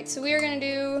 All right, so we are gonna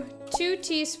do 2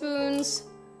 teaspoons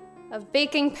of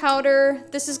baking powder.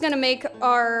 This is gonna make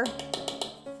our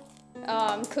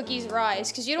cookies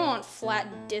rise, because you don't want flat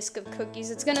disc of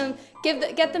cookies. It's gonna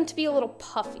get them to be a little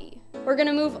puffy. We're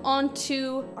gonna move on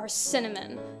to our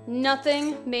cinnamon.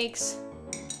 Nothing makes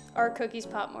our cookies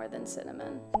pop more than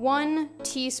cinnamon. 1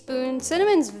 teaspoon.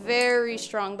 Cinnamon's very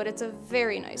strong, but it's a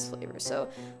very nice flavor. So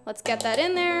let's get that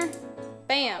in there.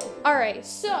 Bam. All right,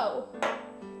 so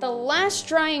the last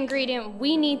dry ingredient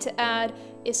we need to add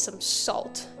is some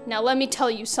salt. Now let me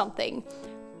tell you something.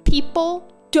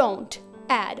 People don't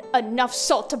add enough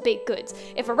salt to baked goods.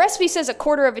 If a recipe says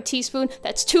 1/4 teaspoon,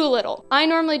 that's too little. I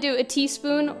normally do a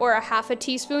teaspoon or a 1/2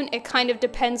 teaspoon. It kind of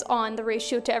depends on the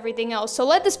ratio to everything else. So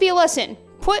let this be a lesson.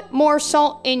 Put more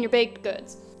salt in your baked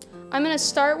goods. I'm gonna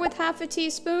start with 1/2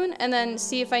 teaspoon and then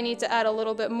see if I need to add a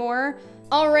little bit more.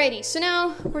 Alrighty, so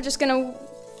now we're just gonna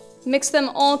mix them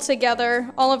all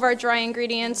together, all of our dry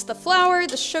ingredients, the flour,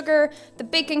 the sugar, the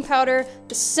baking powder,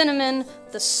 the cinnamon,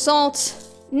 the salt.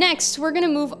 Next, we're gonna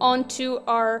move on to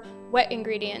our wet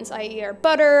ingredients, i.e. our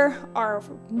butter, our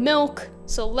milk.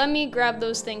 So let me grab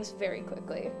those things very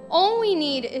quickly. All we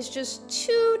need is just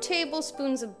 2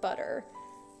 tablespoons of butter,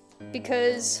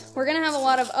 because we're gonna have a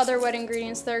lot of other wet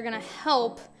ingredients that are gonna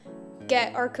help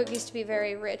get our cookies to be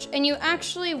very rich. And you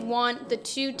actually want the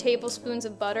 2 tablespoons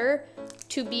of butter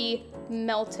to be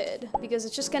melted, because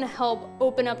it's just gonna help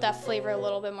open up that flavor a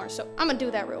little bit more. So I'm gonna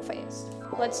do that real fast.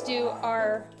 Let's do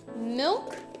our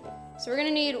milk. So we're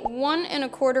gonna need 1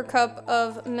 1/4 cup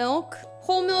of milk.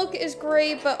 Whole milk is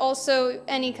great, but also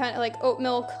any kind of like oat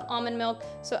milk, almond milk.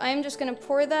 So I'm just gonna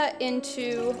pour that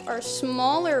into our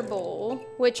smaller bowl,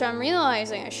 which I'm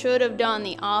realizing I should have done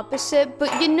the opposite,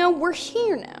 but you know, we're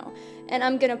here now. And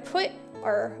I'm gonna put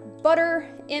our butter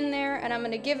in there and I'm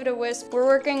gonna give it a whisk. We're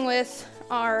working with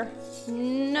our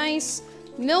nice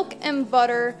milk and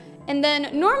butter. And then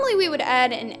normally we would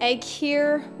add an egg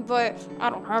here, but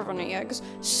I don't have any eggs.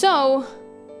 So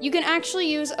you can actually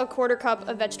use 1/4 cup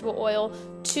of vegetable oil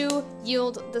to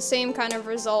yield the same kind of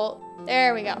result.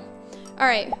 There we go. All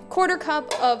right, 1/4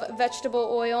 cup of vegetable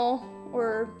oil,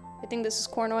 or I think this is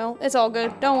corn oil. It's all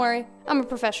good, don't worry. I'm a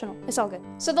professional, it's all good.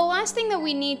 So the last thing that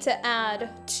we need to add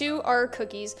to our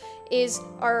cookies is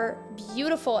our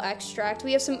beautiful extract.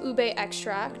 We have some ube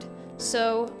extract.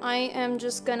 So I am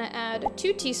just gonna add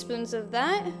 2 teaspoons of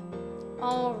that.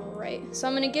 All right, so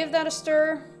I'm gonna give that a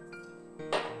stir.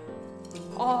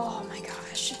 Oh my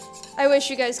gosh. I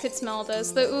wish you guys could smell this.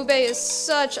 The ube is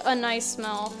such a nice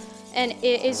smell. and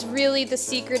it is really the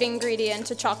secret ingredient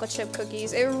to chocolate chip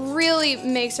cookies. It really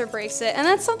makes or breaks it, and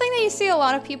that's something that you see a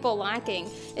lot of people lacking,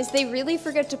 is they really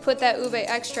forget to put that ube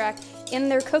extract in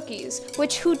their cookies,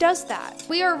 which who does that?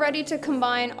 We are ready to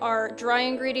combine our dry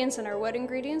ingredients and our wet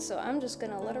ingredients, so I'm just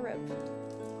gonna let it rip.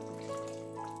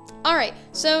 All right,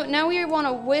 so now we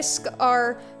wanna whisk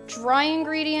our dry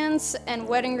ingredients and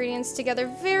wet ingredients together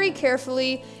very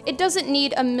carefully. It doesn't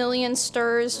need a million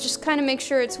stirs, just kind of make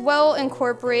sure it's well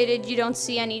incorporated, you don't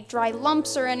see any dry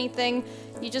lumps or anything.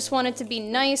 You just want it to be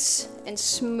nice and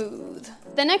smooth.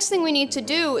 The next thing we need to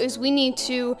do is we need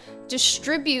to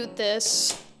distribute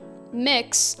this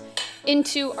mix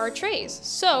into our trays.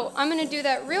 So I'm gonna do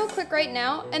that real quick right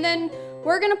now, and then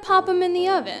we're gonna pop them in the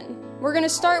oven. We're gonna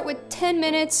start with 10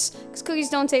 minutes, because cookies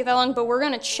don't take that long, but we're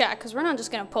gonna check, because we're not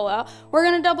just gonna pull out, we're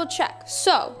gonna double check.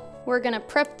 So we're gonna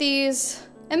prep these,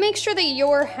 and make sure that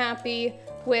you're happy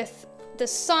with the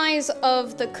size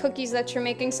of the cookies that you're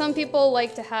making. Some people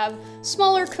like to have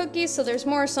smaller cookies, so there's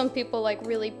more. Some people like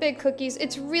really big cookies.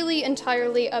 It's really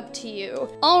entirely up to you.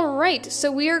 All right,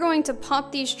 so we are going to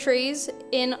pop these trays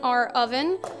in our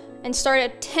oven and start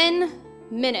at 10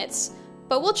 minutes.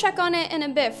 But we'll check on it in a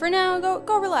bit. For now,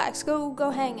 go relax,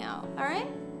 go hang out, all right?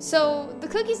 So the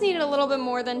cookies needed a little bit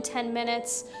more than 10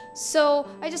 minutes, so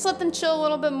I just let them chill a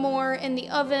little bit more in the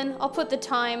oven. I'll put the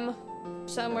time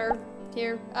somewhere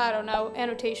here, I don't know,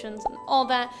 annotations and all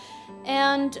that.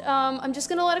 And I'm just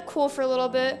gonna let it cool for a little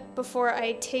bit before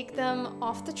I take them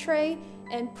off the tray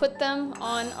and put them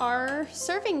on our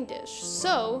serving dish.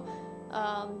 So,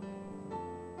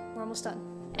 we're almost done.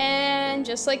 And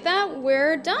just like that,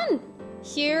 we're done.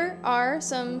 Here are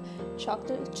some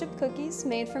chocolate chip cookies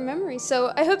made from memory.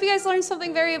 So I hope you guys learned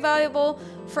something very valuable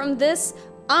from this.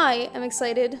 I am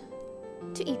excited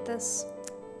to eat this.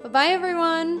 Bye-bye,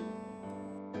 everyone.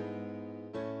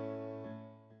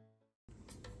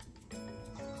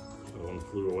 One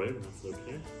flew away, but that's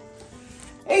okay.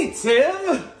 Hey,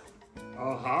 Tim!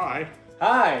 Oh, hi.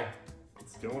 Hi.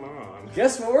 What's going on?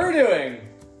 Guess what we're doing?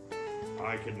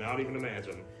 I could not even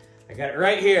imagine. I got it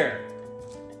right here.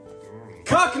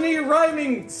 Cockney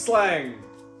rhyming slang.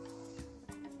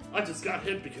 I just got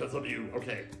hit because of you.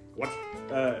 Okay, what?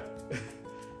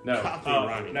 No. Cockney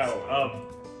rhyming slang.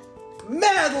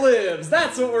 Mad Libs!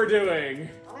 That's what we're doing!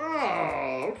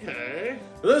 Oh, okay.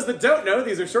 For those that don't know,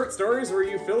 these are short stories where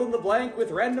you fill in the blank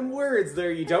with random words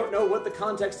there. You don't know what the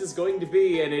context is going to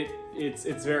be, and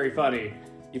it's very funny.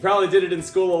 You probably did it in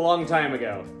school a long time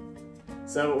ago.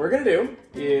 So what we're gonna do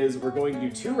is we're going to do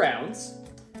 2 rounds,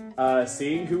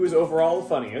 seeing who is overall the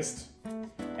funniest,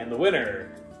 and the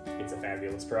winner gets a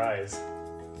fabulous prize.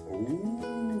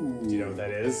 Ooh. Do you know what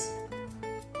that is?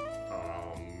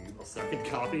 A second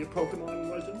copy of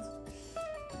Pokemon Legends?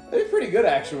 They're pretty good,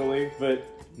 actually, but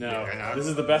no. This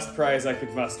is the best prize I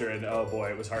could muster, and oh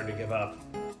boy, it was hard to give up.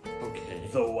 Okay.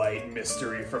 The white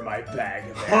mystery from my bag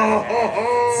of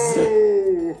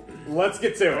Oh! Let's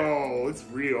get to it. Oh, it's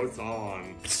real. It's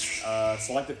on.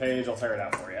 Select a page. I'll tear it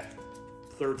out for you.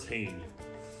 13.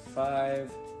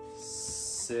 5,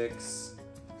 6,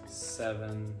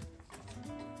 7,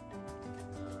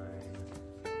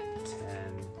 9,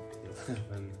 10,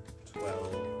 11,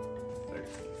 12, 13. Okay.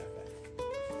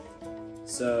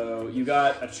 So you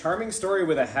got a charming story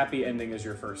with a happy ending as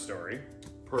your first story.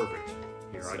 Perfect.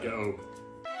 Here I go.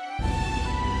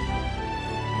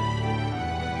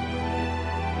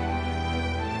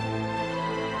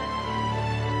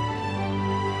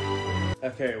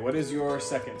 Okay, what is your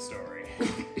second story?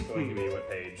 Going to be what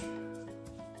page?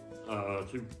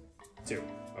 2. 2.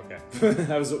 Okay.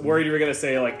 I was worried you were gonna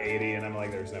say like 80, and I'm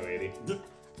like, there's no 80.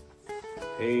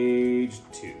 Page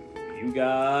 2. You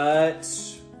got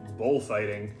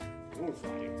bullfighting.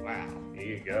 Bullfighting. Wow. Here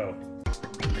you go.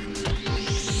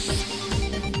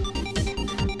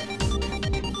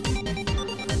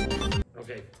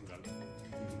 Okay, I'm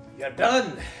done. You're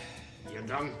done. You're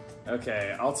done.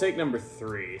 Okay, I'll take number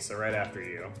 3, so right after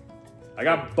you. I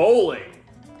got bowling.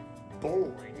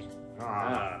 Bowling?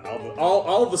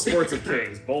 All the sports of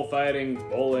kings. Bullfighting,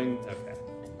 bowling, okay.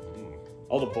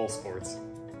 All the bull sports.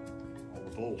 All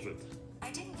the bullshit. I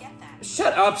didn't get that.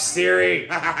 Shut up, Siri!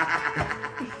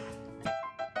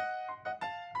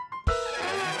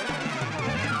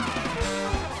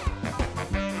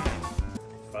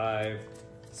 5,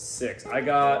 6. I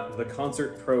got the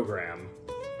concert program.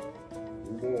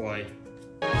 Boy.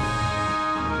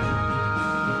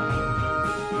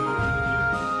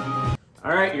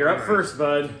 Alright, you're up first,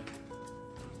 bud.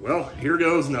 Well, here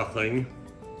goes nothing.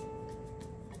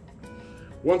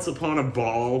 Once upon a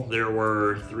ball, there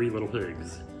were 3 little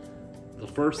pigs. The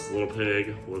first little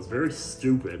pig was very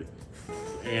stupid,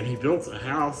 and he built a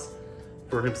house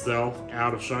for himself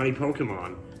out of shiny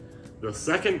Pokemon. The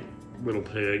second little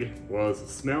pig was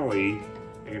smelly,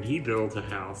 and he built a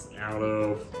house out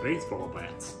of baseball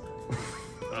bats.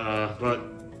 But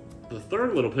the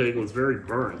third little pig was very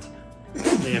burnt,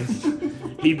 and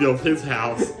he built his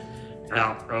house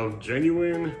out of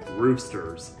genuine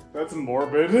roosters. That's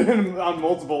morbid on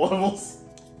multiple levels.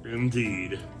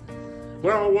 Indeed.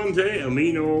 Well, one day a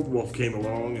mean old wolf came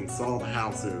along and saw the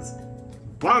houses.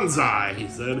 Bonsai, he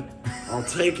said. I'll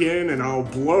take in and I'll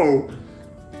blow.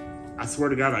 I swear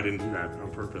to God I didn't do that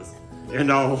on purpose.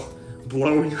 And I'll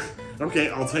blow your... Okay,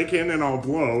 I'll take in and I'll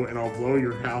blow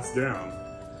your house down.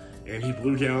 And he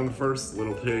blew down the first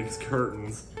little pig's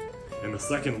curtains and the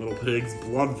second little pig's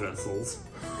blood vessels.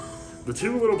 The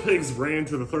two little pigs ran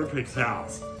to the third pig's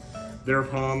house.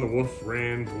 Thereupon the wolf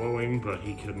ran blowing, but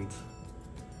he couldn't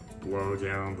blow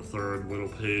down the third little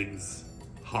pig's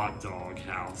hot dog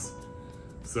house.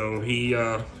 So he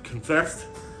confessed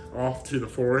off to the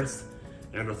forest,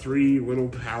 and the three little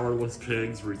powerless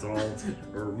pigs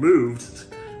moved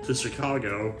to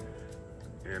Chicago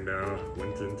and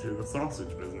went into the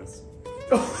sausage business.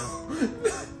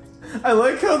 I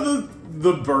like how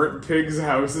the burnt pig's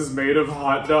house is made of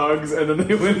hot dogs, and then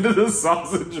they went into the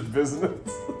sausage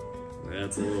business.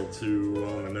 That's a little too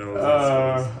on the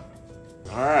nose.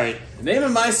 Alright. The name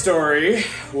of my story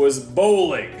was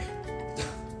bowling.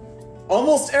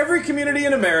 Almost every community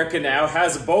in America now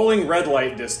has a bowling red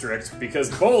light district because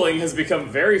bowling has become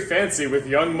very fancy with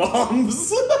young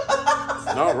moms.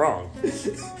 Not wrong.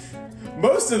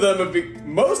 Most of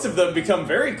them become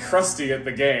very crusty at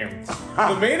the game.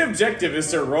 The main objective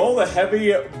is to roll a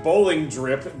heavy bowling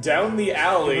drip down the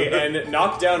alley and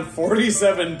knock down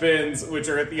 47 pins, which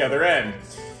are at the other end.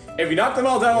 If you knock them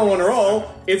all down on one roll,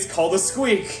 it's called a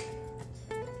squeak.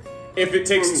 If it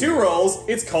takes 2 rolls,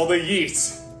 it's called a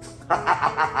yeet.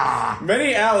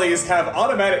 Many alleys have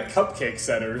automatic cupcake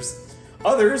setters.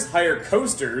 Others hire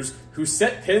coasters who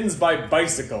set pins by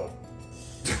bicycle.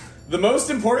 The most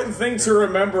important thing to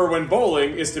remember when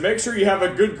bowling is to make sure you have a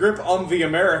good grip on the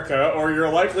America, or you're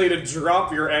likely to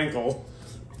drop your ankle.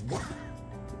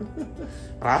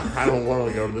 I don't want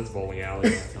to go to this bowling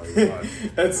alley, I'll tell you what.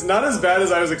 It's not as bad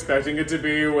as I was expecting it to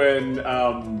be when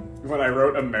I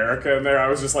wrote America in there. I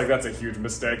was just like, that's a huge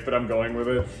mistake, but I'm going with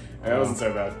it. And it wasn't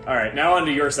so bad. Alright, now on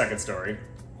to your second story.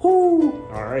 Whoo!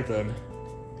 Alright then.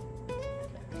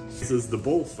 This is the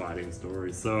bullfighting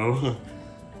story, so...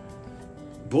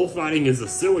 Bullfighting is a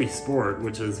silly sport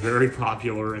which is very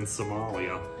popular in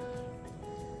Somalia.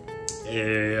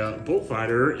 A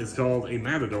bullfighter is called a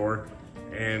matador,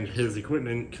 and his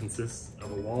equipment consists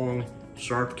of a long,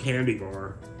 sharp candy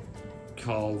bar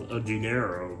called a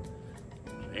dinero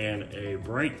and a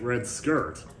bright red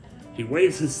skirt. He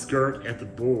waves his skirt at the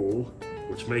bull,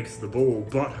 which makes the bull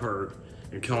butt hurt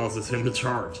and causes him to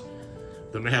charge.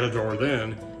 The matador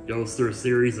then goes through a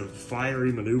series of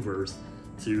fiery maneuvers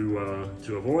to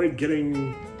avoid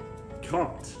getting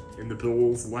caught in the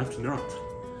bull's left nut.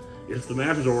 If the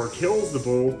matador kills the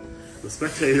bull, the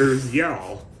spectators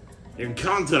yell,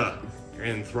 "Encanta!"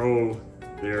 and throw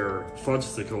their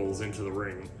fudgesicles into the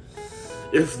ring.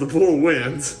 If the bull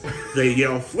wins, they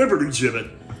yell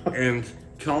 "Flibbertigibbet!" and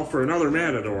call for another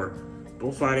matador.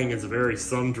 Bullfighting is a very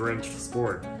sun-drenched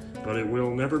sport, but it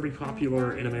will never be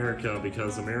popular in America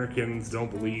because Americans don't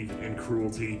believe in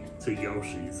cruelty to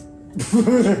Yoshis.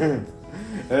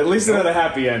 At least it had a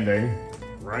happy ending.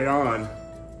 Right on.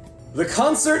 The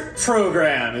concert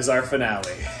program is our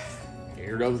finale.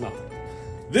 Here goes nothing.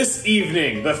 This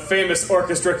evening, the famous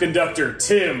orchestra conductor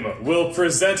Tim will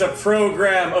present a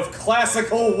program of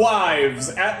classical wives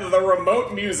at the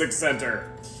remote music center.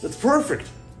 That's perfect.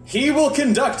 He will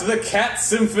conduct the Cat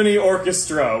Symphony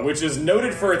Orchestra, which is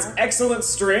noted for its excellent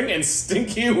string and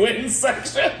stinky wind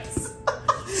sections.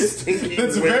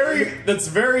 That's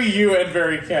very you and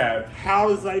very cat. How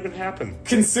does that even happen?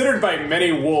 Considered by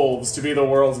many wolves to be the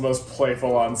world's most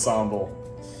playful ensemble.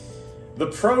 The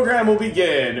program will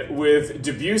begin with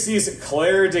Debussy's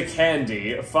Claire de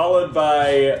Candy, followed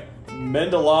by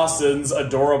Mendelssohn's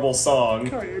Adorable Song,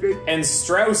 and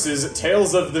Strauss's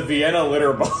Tales of the Vienna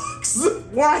Litter Box.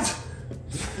 What?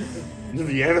 The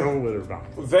Vienna Litter Box.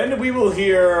 Then we will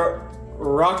hear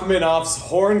Rachmaninoff's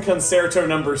Horn Concerto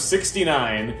No.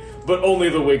 69, but only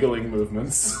the wiggling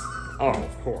movements. Oh,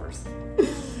 of course.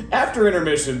 After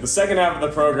intermission, the second half of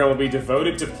the program will be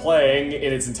devoted to playing,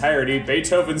 in its entirety,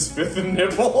 Beethoven's Fifth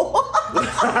Nipple.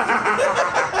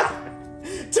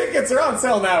 Tickets are on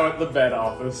sale now at the bed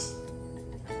office.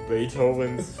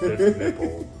 Beethoven's Fifth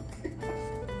Nipple.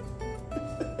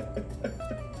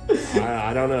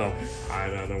 I don't know. I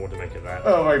don't know what to make of that.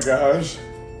 Oh my gosh.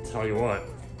 Tell you what,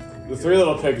 The Three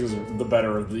Little Pigs was the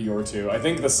better of your two. I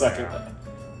think the second...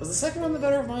 Was the second one the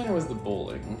better of mine, or was the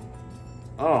bowling?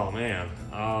 Oh, man.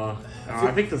 I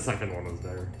think the second one was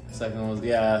better. Second one was...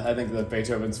 Yeah, I think the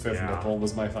Beethoven's Fifth Nipple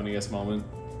was my funniest moment.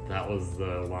 That was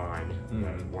the line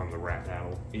that won the rap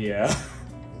battle. Yeah.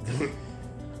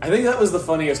 I think that was the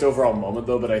funniest overall moment,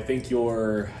 though, but I think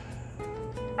your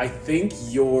house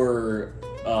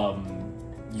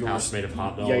made of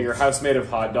hot dogs. Yeah, your house made of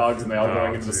hot dogs, and they all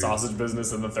going into the dude. sausage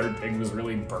business, and the third pig was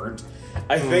really burnt.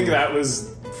 I think that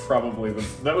was probably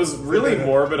that was really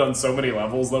morbid on so many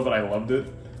levels, though, but I loved it.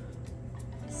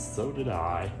 So did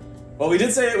I. Well, we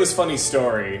did say it was funny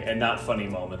story and not funny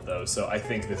moment, though, so I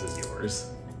think this is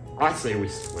yours. I say we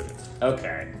split it.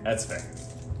 Okay, that's fair.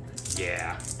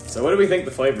 Yeah. So what do we think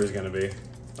the flavor is going to be?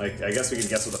 Like, I guess we can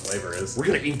guess what the flavor is. We're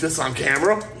gonna eat this on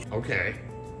camera? Okay.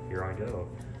 Here I go.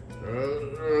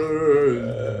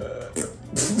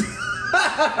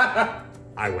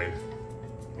 I win.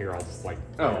 Here, I'll just like...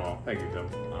 Oh, thank you, Tim.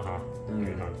 Uh-huh.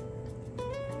 Mm.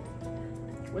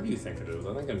 What do you think it is?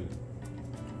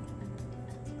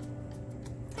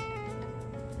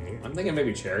 I'm thinking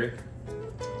maybe cherry.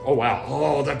 Oh, wow.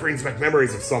 Oh, that brings back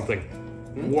memories of something.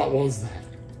 What was that?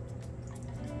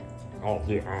 Oh,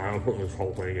 yeah, I'll put this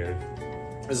whole thing in.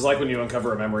 This is like when you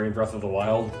uncover a memory in Breath of the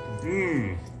Wild.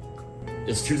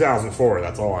 It's 2004,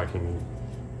 that's all I can...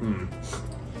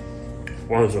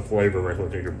 What is the flavor I can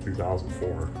think of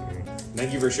 2004?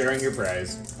 Thank you for sharing your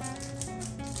prize.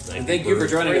 And thank you for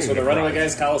joining us for the Runaway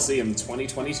Guys Colosseum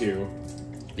 2022.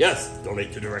 Yes,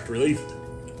 donate to Direct Relief.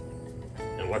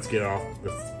 And let's get off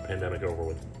this pandemic over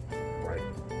with. Right.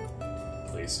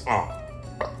 Please. Or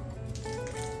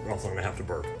else I'm gonna have to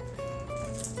burp.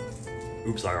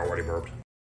 Oops, I already burped.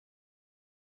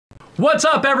 What's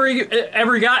up, everybody?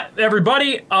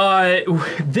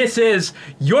 This is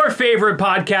your favorite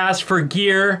podcast for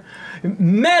gear,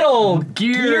 Metal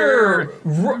Gear,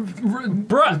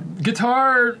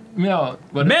 Guitar, no,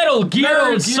 Metal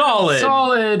Gear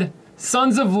Solid.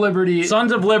 Sons of Liberty.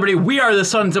 Sons of Liberty. We are the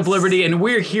Sons of Liberty, and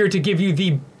we're here to give you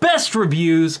the best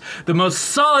reviews, the most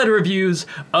solid reviews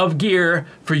of gear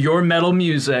for your metal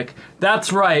music.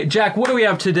 That's right. Jack, what do we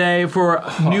have today for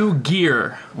new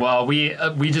gear? Well, we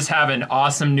just have an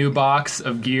awesome new box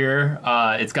of gear.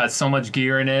 It's got so much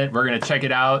gear in it. We're gonna check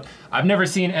it out. I've never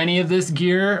seen any of this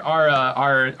gear.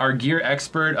 Our gear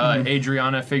expert,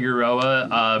 Adriana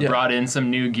Figueroa, brought in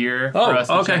some new gear for us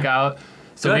to check out.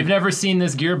 So we've never seen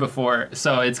this gear before,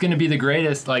 so it's going to be the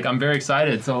greatest. Like, I'm very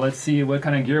excited. So let's see what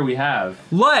kind of gear we have.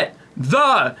 Let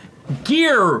the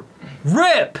gear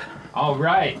rip! All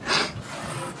right.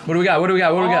 What do we got?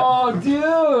 Oh,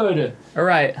 dude! All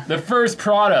right. The first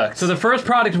product. So the first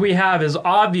product we have is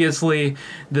obviously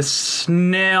the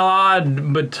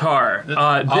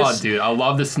SnailadBatar. Dude, I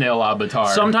love the SnailadBatar.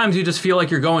 Sometimes you just feel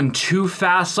like you're going too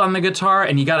fast on the guitar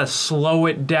and you gotta slow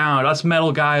it down. Us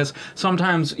metal guys,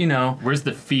 sometimes, you know... Where's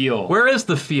the feel? Where is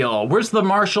the feel? Where's the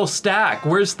Marshall stack?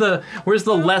 Where's the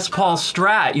Les Paul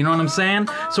Strat? You know what I'm saying?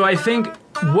 So I think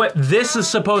what this is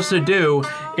supposed to do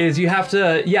is you have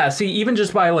to, see, even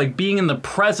just by like being in the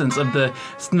presence of the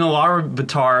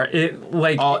SnailadBatar, it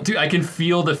like... Oh, dude, I can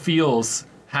feel the feels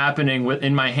happening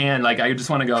in my hand. Like, I just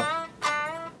want to go...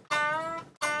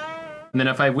 And then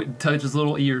if I touch his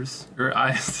little ears or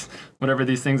eyes, whatever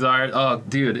these things are, oh,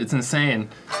 dude, it's insane.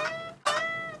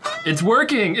 It's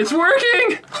working! It's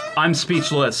working! I'm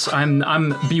speechless.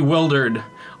 I'm bewildered.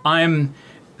 I'm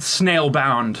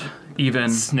snail-bound. Even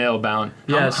snail-bound.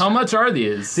 Yes. How much are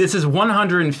these? This is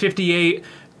 $158,482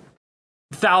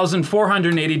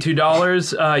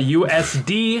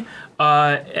 USD,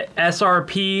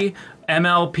 SRP,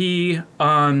 MLP,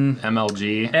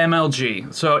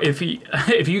 MLG. So if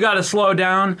you gotta slow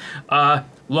down,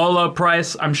 low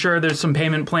price. I'm sure there's some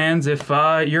payment plans if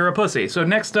you're a pussy. So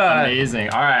next, amazing.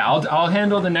 All right, I'll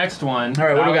handle the next one. All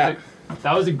right, what do we got?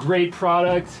 That was a great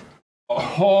product.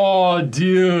 Oh,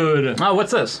 dude. Oh,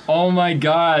 what's this? Oh my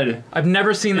God. I've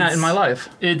never seen that in my life.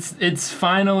 It's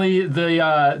finally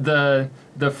the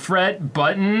fret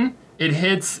button. It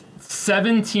hits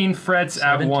 17 frets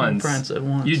at once. 17 frets at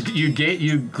once.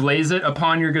 You glaze it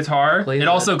upon your guitar. It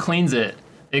also cleans it.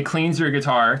 It cleans your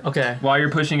guitar. Okay. While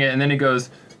you're pushing it, and then it goes.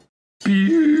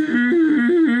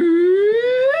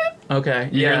 Okay.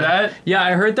 You hear that? Yeah,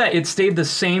 I heard that it stayed the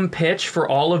same pitch for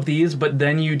all of these, but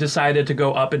then you decided to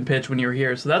go up in pitch when you were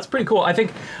here. So that's pretty cool. I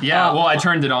think. Yeah. Well, I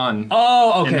turned it on.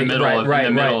 Oh, okay. In the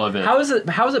middle of it. How is it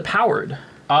powered?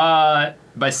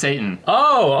 By Satan.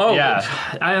 Oh, yeah.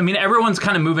 I mean, everyone's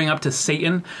kind of moving up to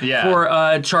Satan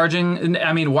for charging.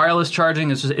 I mean, wireless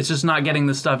charging is it's just not getting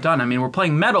this stuff done. I mean, we're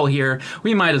playing metal here.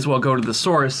 We might as well go to the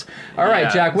source. All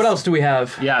right, Jack. What else do we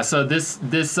have? Yeah. So this.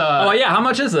 Oh yeah. How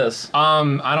much is this?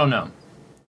 I don't know.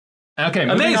 Okay.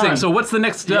 Amazing. On. So what's the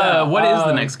next? What is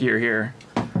the next gear here?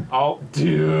 Oh,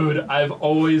 dude! I've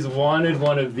always wanted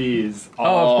one of these.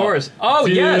 Oh, of course. Oh,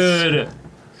 dude. Yes.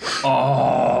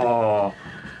 Oh.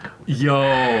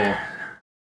 Yo,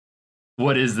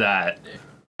 what is that?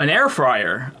 An air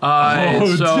fryer.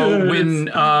 Dude. When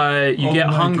you get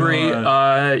hungry,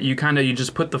 you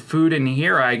just put the food in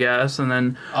here, I guess, and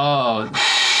then. Oh.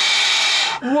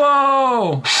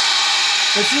 Whoa!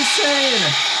 That's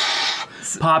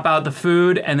insane. Pop out the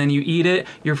food and then you eat it.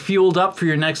 You're fueled up for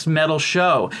your next metal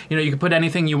show. You know, you can put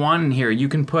anything you want in here. You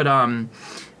can put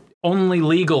only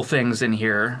legal things in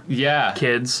here. Yeah,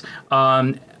 kids.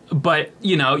 But,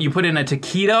 you know, you put in a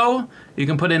taquito, you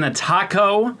can put in a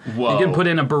taco, Whoa. You can put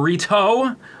in a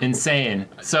burrito. Insane.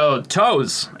 So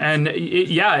toes. And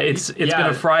it's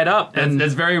gonna fry it up. And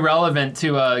that's very relevant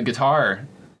to a guitar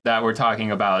that we're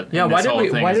talking about. Yeah, why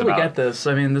did we get this?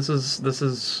 I mean, this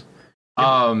is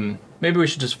maybe we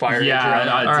should just fire it.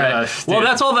 All right. Well,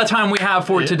 that's all the time we have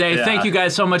for today. Yeah. Thank you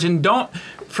guys so much, and don't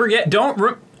forget,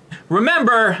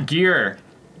 remember gear,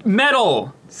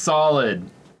 metal, solid.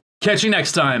 Catch you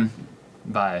next time.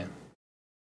 Bye.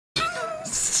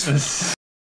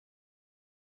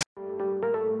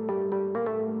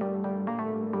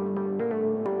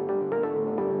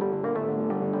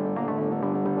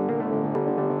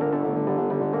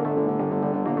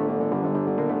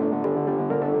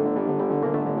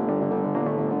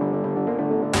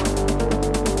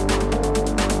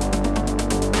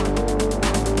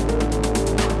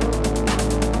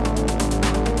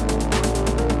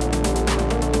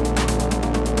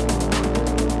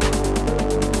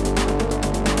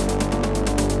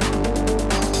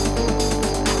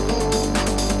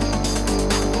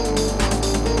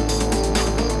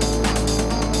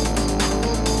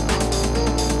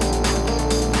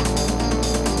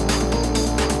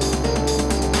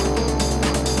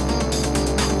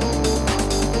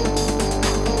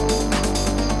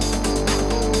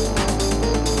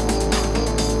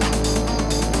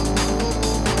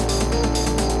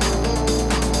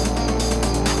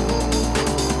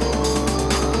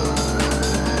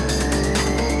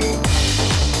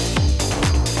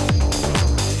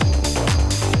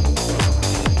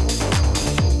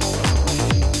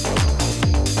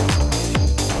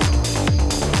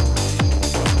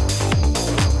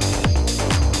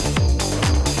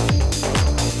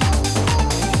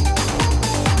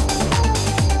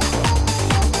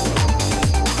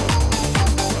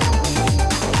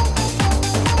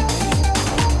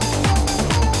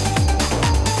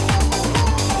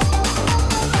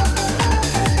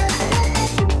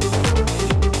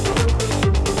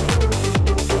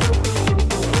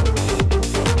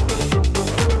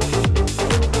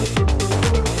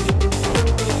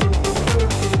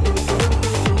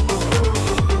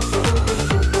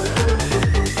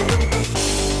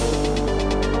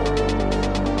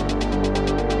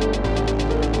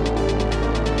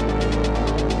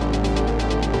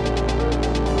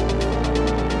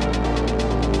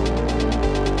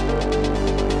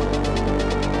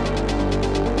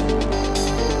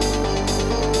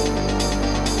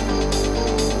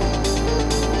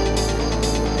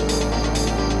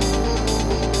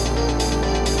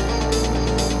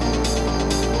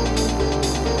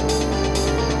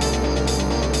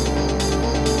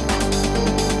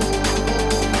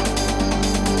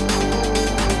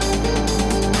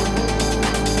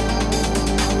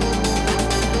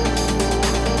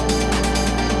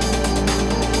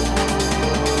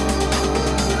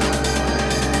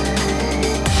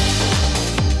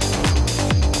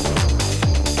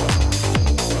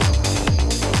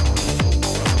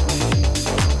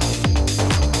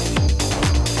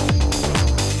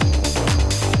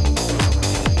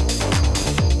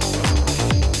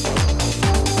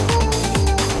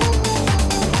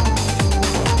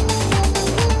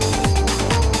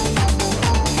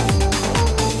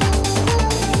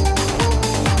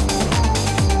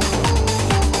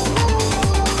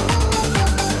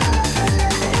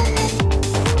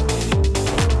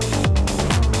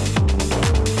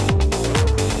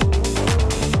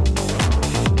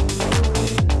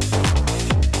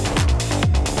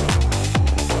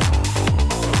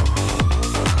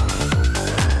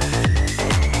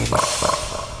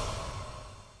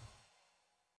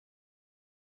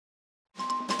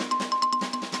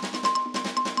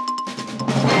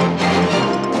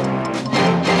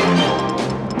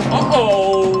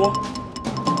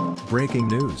 Breaking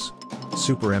news.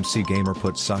 Super MC Gamer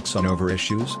puts socks on over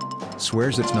issues?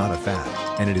 Swears it's not a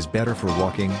fad, and it is better for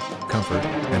walking, comfort,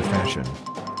 and fashion.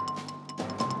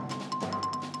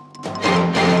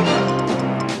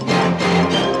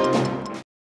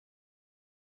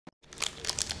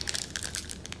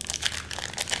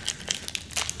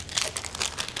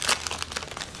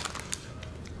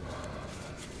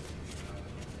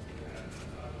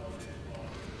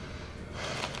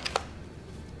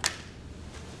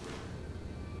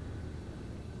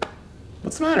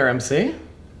 What's the matter, MC?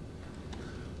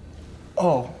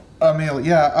 Oh, Emil,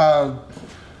 yeah,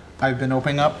 I've been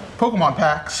opening up Pokemon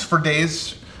packs for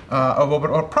days. I've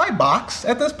opened a Pride box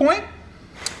at this point.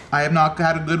 I have not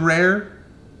had a good rare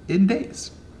in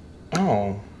days.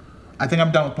 Oh. I think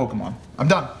I'm done with Pokemon. I'm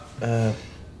done. I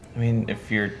mean,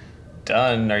 if you're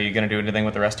done, are you gonna do anything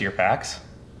with the rest of your packs?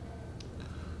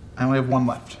 I only have one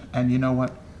left, and you know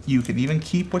what? You can even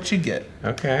keep what you get.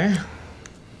 Okay.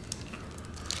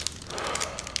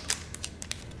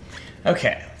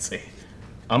 Okay, let's see.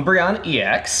 Umbreon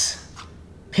EX,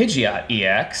 Pidgeot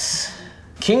EX,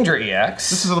 Kingdra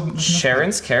EX,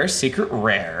 Sharon's Care Secret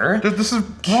Rare, this is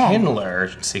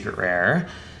Kindler Secret Rare,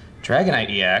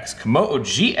 Dragonite EX, Komodo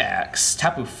GX,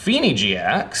 Tapu Fini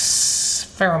GX,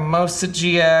 Pheromosa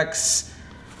GX,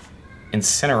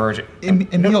 Incineroar.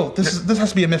 Emil, this has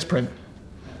to be a misprint.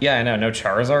 Yeah, I know. No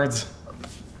Charizards.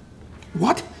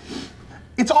 What?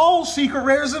 It's all secret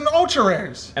rares and ultra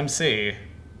rares. MC.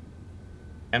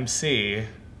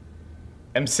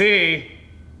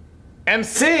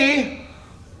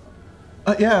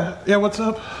 Yeah, what's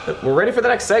up? We're ready for the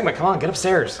next segment. Come on, get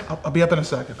upstairs. I'll be up in a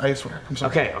second, I swear. I'm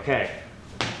sorry. Okay.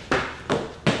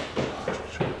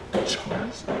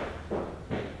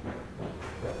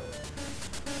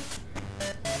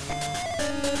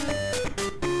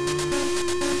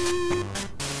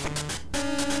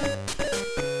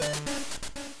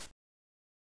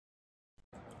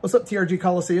 What's up, TRG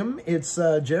Colosseum? It's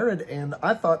Jared, and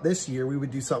I thought this year we would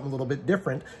do something a little bit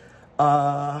different.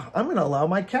 I'm going to allow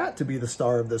my cat to be the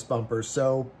star of this bumper,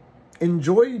 so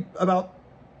enjoy about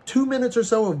 2 minutes or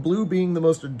so of Blue being the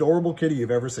most adorable kitty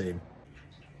you've ever seen.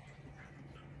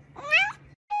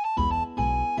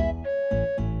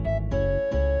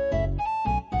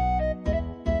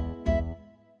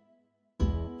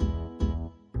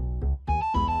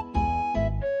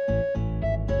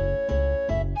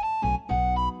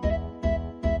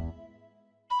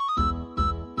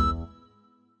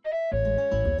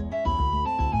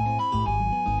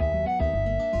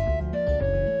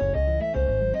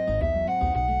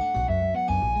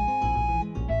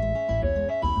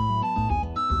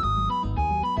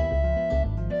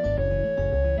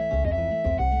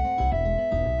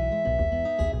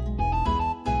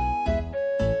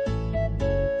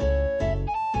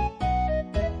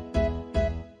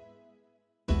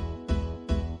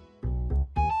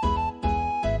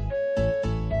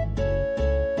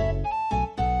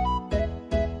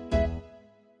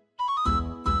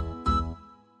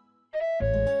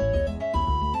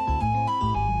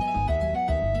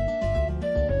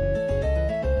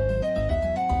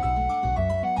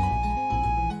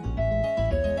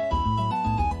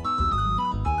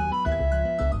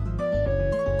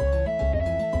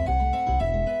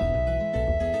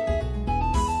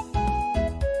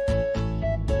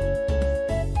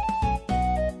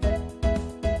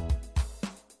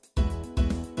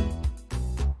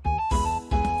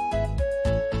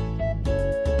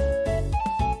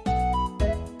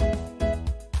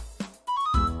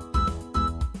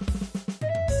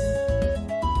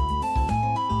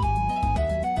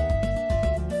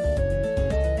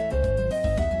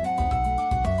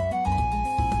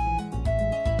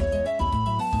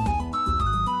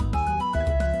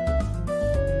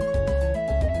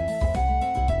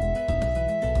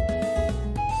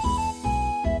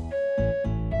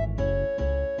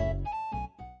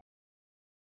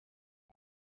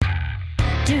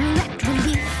 Direct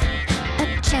Relief,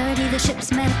 a charity that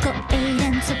ships medical aid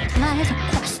and supplies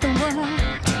across the world.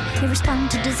 They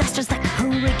respond to disasters like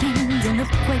hurricanes and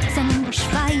earthquakes and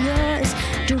bushfires.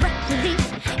 Direct Relief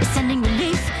is sending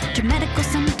relief to medical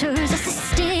centers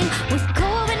assisting with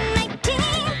COVID-19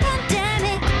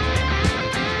 pandemic.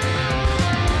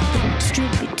 They've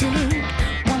distributed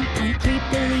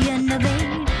 1.3 billion of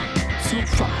aid so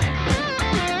far.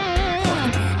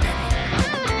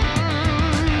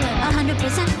 100%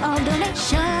 of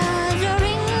donations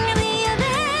during the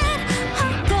event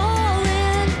are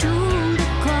going to the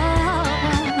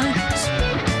cause.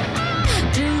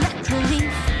 Direct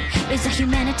Relief is a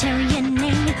humanitarian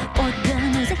aid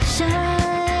organization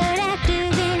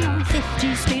active in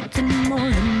 50 states and more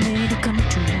than 80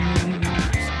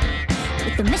 countries,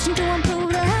 with the mission mission to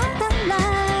improve the health and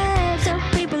lives of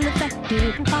people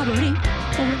affected by poverty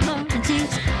or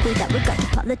emergencies without regard to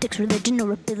politics, religion,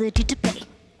 or ability to pay.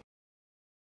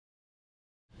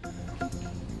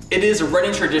 It is a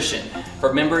running tradition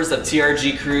for members of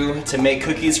TRG crew to make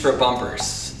cookies for bumpers.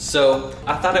 So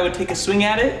I thought I would take a swing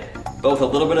at it, but with a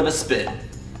little bit of a spin.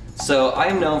 So I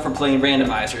am known for playing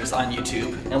randomizers on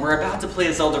YouTube, and we're about to play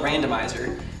a Zelda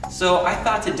randomizer. So I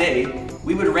thought today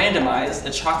we would randomize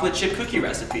a chocolate chip cookie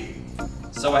recipe.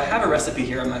 So I have a recipe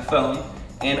here on my phone,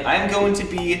 and I'm going to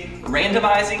be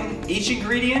randomizing each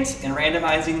ingredient and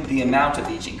randomizing the amount of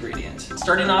each ingredient.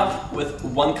 Starting off with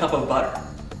 1 cup of butter.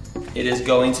 It is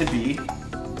going to be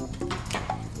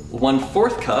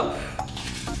 1/4 cup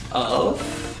of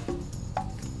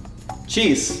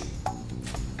cheese.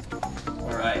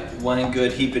 All right, 1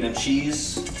 good heaping of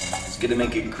cheese. It's gonna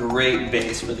make a great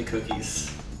base for the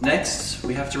cookies. Next,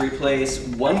 we have to replace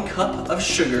 1 cup of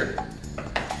sugar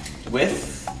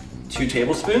with 2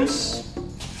 tablespoons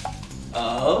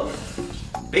of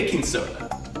baking soda.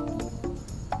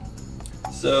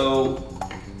 So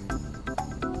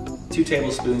 2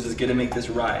 tablespoons is gonna make this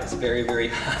rise very, very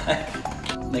high.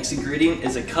 Next ingredient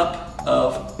is 1 cup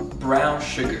of brown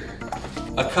sugar.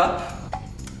 1 cup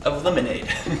of lemonade.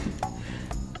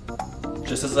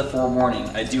 Just as a forewarning,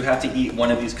 I do have to eat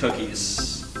 1 of these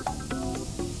cookies.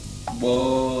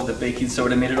 Whoa, the baking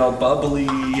soda made it all bubbly.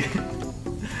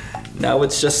 Now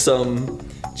it's just some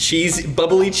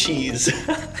bubbly cheese.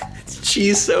 It's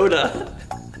cheese soda.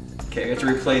 Okay, I have to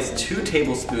replace 2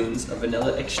 tablespoons of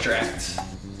vanilla extract.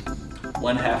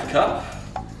 1/2 cup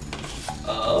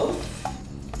of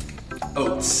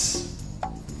oats.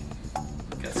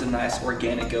 Got some nice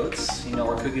organic oats. You know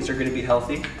our cookies are gonna be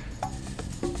healthy.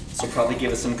 This will probably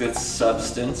give us some good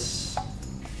substance.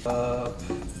 1/2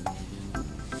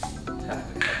 cup,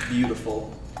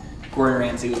 beautiful. Gordon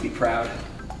Ramsay would be proud.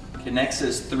 Okay, next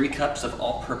is 3 cups of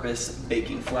all-purpose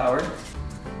baking flour.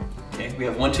 Okay, we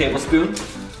have 1 tablespoon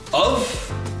of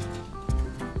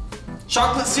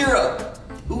chocolate syrup.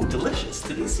 Ooh, delicious,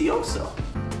 delicioso.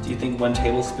 Do you think 1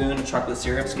 tablespoon of chocolate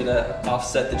syrup is gonna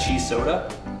offset the cheese soda?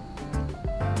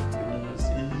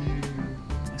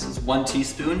 This is 1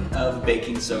 teaspoon of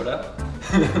baking soda.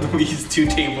 We use 2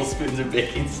 tablespoons of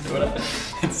baking soda.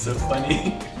 It's so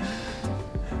funny.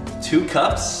 2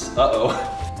 cups,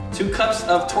 2 cups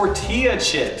of tortilla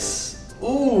chips.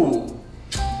 Ooh.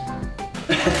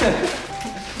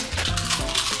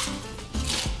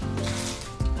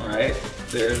 All right.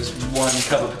 There's 1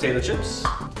 cup of potato chips.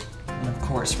 And of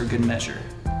course, for good measure,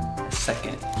 a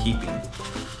 2nd heaping.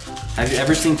 Have you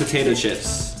ever seen potato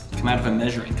chips come out of a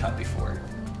measuring cup before?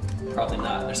 Probably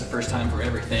not. There's a first time for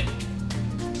everything.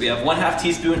 We have 1/2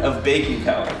 teaspoon of baking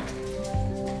powder,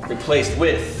 replaced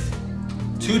with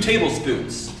 2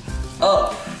 tablespoons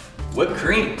of whipped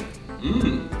cream.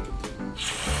 Mmm.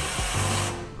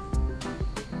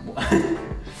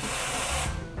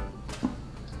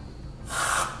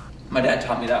 My dad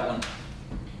taught me that one.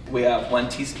 We have 1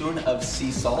 teaspoon of sea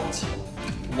salt,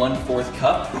 1/4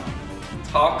 cup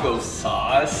taco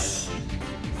sauce,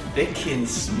 thick and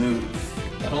smooth.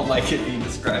 I don't like it being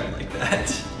described like that.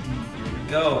 Here we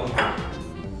go.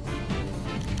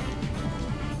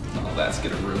 Oh, that's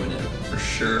gonna ruin it for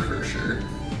sure, for sure.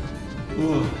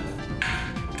 Ooh.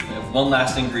 We have 1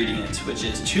 last ingredient, which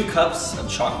is 2 cups of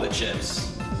chocolate chips.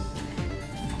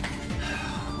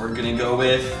 We're gonna go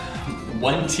with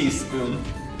 1 teaspoon,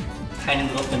 tiny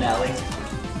little finale,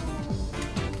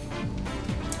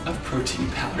 of protein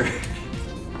powder.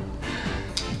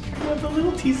 I love the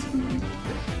little teaspoon.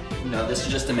 No, this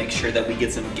is just to make sure that we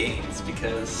get some gains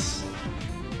because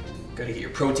you gotta get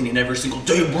your protein in every single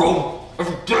day, bro.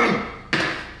 Every day.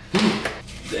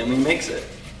 Then we mix it.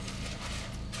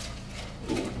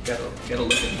 Ooh, gotta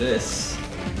look at this.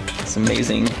 It's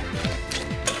amazing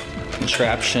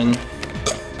contraption.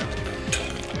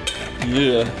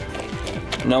 Yeah.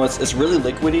 No, it's really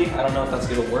liquidy. I don't know if that's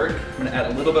gonna work. I'm gonna add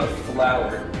a little bit of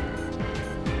flour.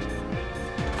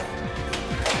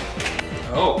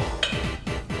 Oh.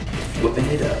 Whipping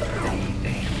it up.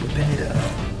 Whipping it up.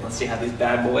 Let's see how these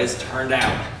bad boys turned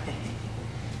out.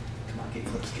 Come on, get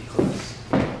close, get close.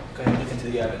 Go ahead and look into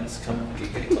the ovens. Come on,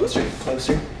 get closer,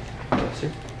 closer,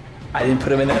 closer. I didn't put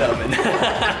them in that oven.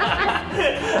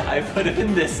 I put them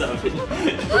in this oven.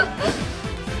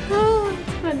 Oh,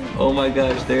 it's funny. Oh my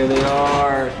gosh, there they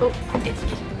are. Oh.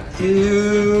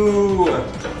 Ew.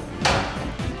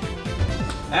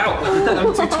 Ow,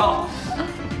 I'm too tall.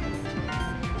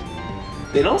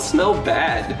 They don't smell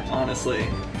bad, honestly.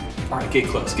 All right, get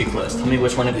close, get close. Tell me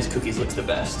which one of these cookies looks the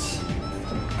best.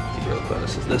 Get real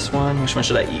close. Is this one? Which one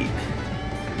should I eat?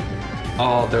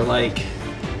 Oh, they're like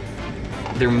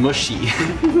They're mushy.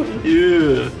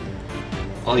 Ew.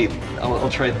 I'll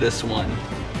try this one.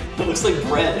 It looks like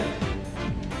bread.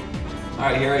 All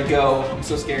right, here I go. I'm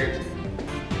so scared.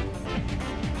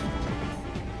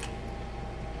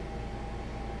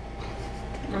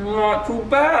 Not too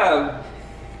bad.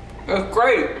 It's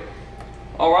great.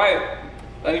 All right.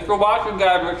 Thanks for watching,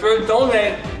 guys. Make sure to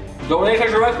donate. Donate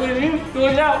directly to you. Do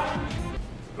it now.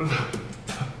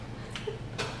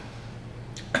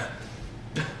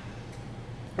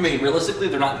 I mean, realistically,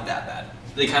 they're not that bad.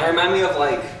 They kind of remind me of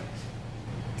like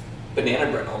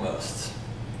banana bread almost,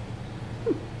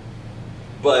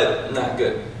 but not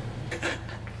good.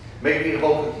 Maybe eat a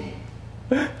whole cookie.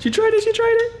 She tried it. She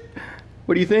tried it.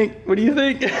 What do you think? What do you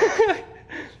think?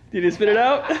 Did you spit it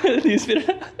out? Did you spit it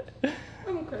out?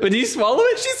 Did you swallow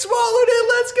it? She swallowed it.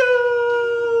 Let's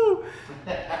go.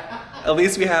 At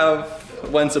least we have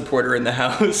one supporter in the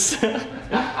house.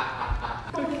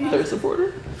 Third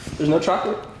supporter. There's no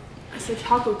chocolate. It's a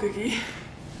chocolate cookie.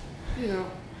 Ew.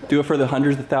 Do it for the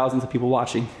hundreds of thousands of people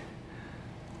watching.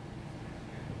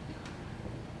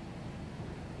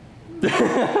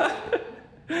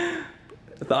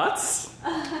 Thoughts?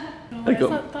 It's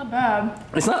not that bad.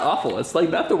 It's not awful. It's like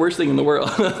not the worst thing in the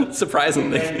world,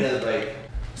 surprisingly.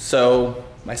 So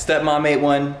my stepmom ate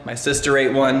one, my sister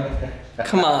ate one.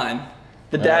 Come on.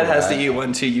 The dad has to eat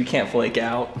one too. You can't flake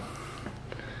out.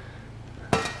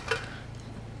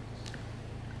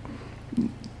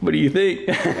 What do you think?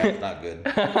 That's not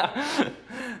good.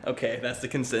 Okay, that's the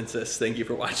consensus. Thank you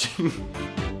for watching.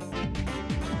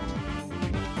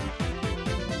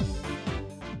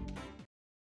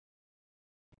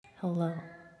 Hello.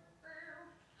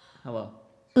 Hello.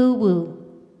 Ooh woo.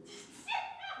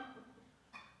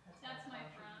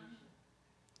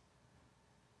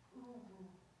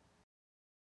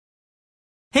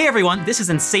 Hey everyone, this is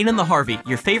Insane in the Harvey,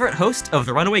 your favorite host of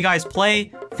the Runaway Guys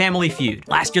Play Family Feud.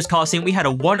 Last year's Colosseum, we had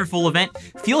a wonderful event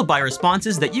fueled by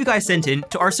responses that you guys sent in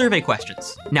to our survey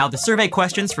questions. Now, the survey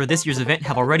questions for this year's event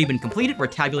have already been completed. We're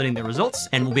tabulating the results,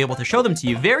 and we'll be able to show them to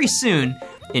you very soon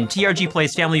in TRG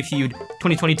Plays Family Feud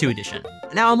 2022 edition.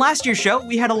 Now, on last year's show,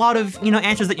 we had a lot of,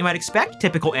 answers that you might expect,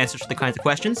 typical answers to the kinds of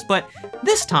questions, but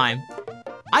this time,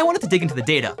 I wanted to dig into the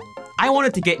data. I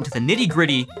wanted to get into the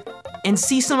nitty-gritty and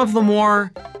see some of the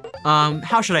more,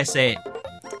 how should I say it,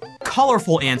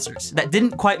 colorful answers that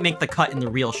didn't quite make the cut in the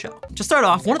real show. To start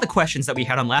off, one of the questions that we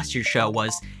had on last year's show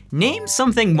was, name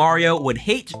something Mario would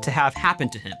hate to have happen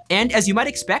to him. And as you might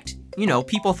expect,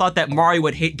 people thought that Mario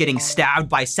would hate getting stabbed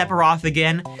by Sephiroth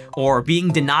again, or being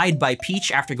denied by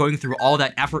Peach after going through all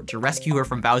that effort to rescue her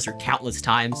from Bowser countless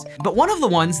times. But one of the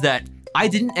ones that I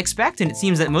didn't expect, and it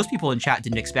seems that most people in chat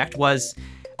didn't expect, was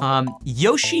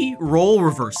Yoshi role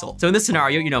reversal. So in this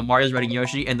scenario, Mario's riding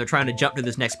Yoshi and they're trying to jump to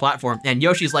this next platform and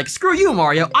Yoshi's like, screw you,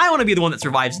 Mario, I want to be the one that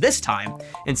survives this time.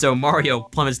 And so Mario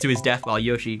plummets to his death while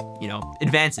Yoshi,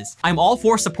 advances. I'm all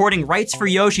for supporting rights for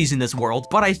Yoshis in this world,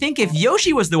 but I think if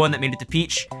Yoshi was the one that made it to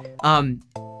Peach,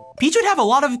 Peach would have a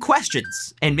lot of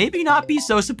questions and maybe not be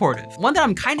so supportive. One that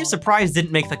I'm kind of surprised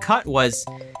didn't make the cut was,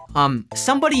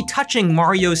 somebody touching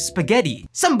Mario's spaghetti.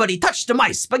 Somebody touched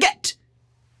my spaghetti!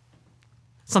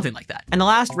 Something like that. And the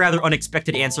last rather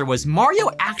unexpected answer was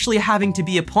Mario actually having to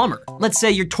be a plumber. Let's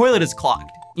say your toilet is clogged.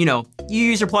 You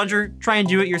use your plunger, try and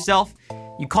do it yourself.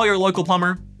 You call your local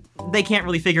plumber, they can't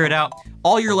really figure it out.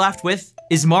 All you're left with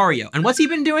is Mario. And what's he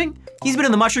been doing? He's been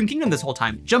in the Mushroom Kingdom this whole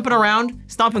time, jumping around,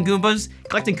 stomping Goombas,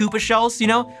 collecting Koopa shells,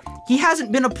 He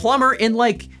hasn't been a plumber in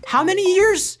like, how many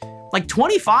years? Like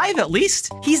 25 at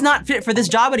least? He's not fit for this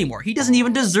job anymore. He doesn't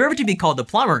even deserve to be called a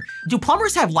plumber. Do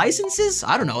plumbers have licenses?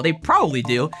 I don't know, they probably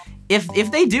do.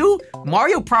 If they do,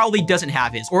 Mario probably doesn't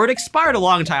have his, or it expired a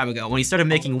long time ago when he started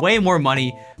making way more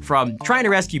money from trying to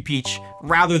rescue Peach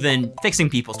rather than fixing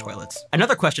people's toilets.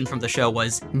 Another question from the show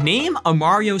was, name a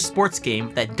Mario sports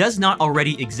game that does not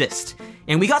already exist.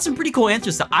 And we got some pretty cool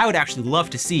answers that I would actually love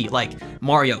to see, like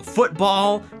Mario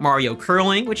Football, Mario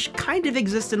Curling, which kind of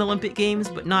exists in Olympic Games,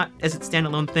 but not as its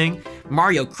standalone thing,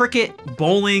 Mario Cricket,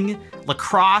 Bowling,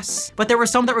 Lacrosse, but there were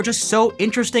some that were just so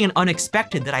interesting and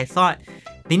unexpected that I thought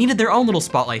they needed their own little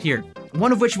spotlight here.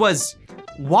 One of which was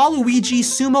Waluigi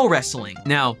Sumo Wrestling.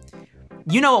 Now,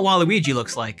 you know what Waluigi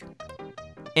looks like,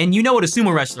 and you know what a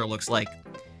sumo wrestler looks like.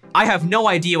 I have no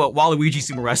idea what Waluigi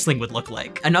Sumo Wrestling would look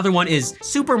like. Another one is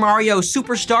Super Mario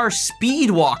Superstar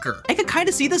Speedwalker. I could kind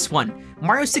of see this one.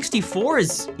 Mario 64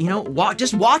 is,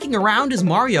 just walking around as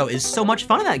Mario is so much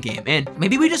fun in that game. And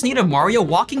maybe we just need a Mario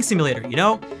walking simulator,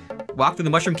 Walk through the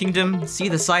Mushroom Kingdom, see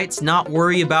the sights, not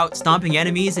worry about stomping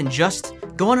enemies, and just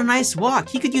go on a nice walk.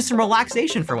 He could use some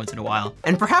relaxation for once in a while.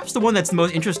 And perhaps the one that's the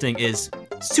most interesting is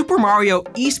Super Mario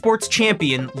Esports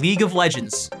Champion League of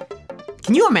Legends.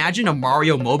 Can you imagine a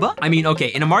Mario MOBA? I mean, okay,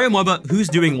 in a Mario MOBA, who's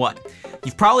doing what?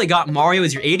 You've probably got Mario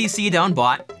as your ADC down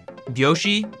bot,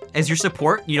 Yoshi as your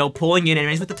support, you know, pulling in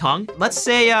enemies with the tongue. Let's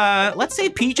say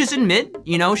Peach is in mid,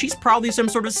 you know, she's probably some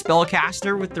sort of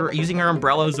spellcaster with her, using her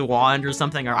umbrella as a wand or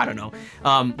something, or I don't know.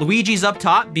 Luigi's up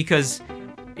top because,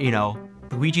 you know,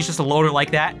 Luigi's just a loader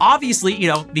like that. Obviously, you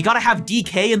know, we gotta have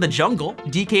DK in the jungle.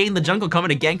 DK in the jungle coming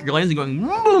to gank your lanes and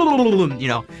going, you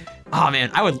know. Oh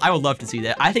man, I would love to see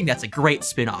that. I think that's a great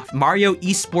spin-off. Mario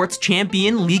Esports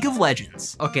Champion League of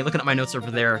Legends. Okay, looking at my notes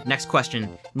over there. Next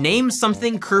question. Name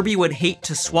something Kirby would hate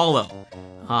to swallow.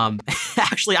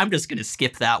 Actually, I'm just gonna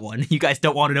skip that one. You guys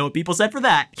don't want to know what people said for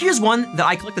that. Here's one that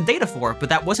I collected data for, but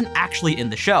that wasn't actually in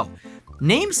the show.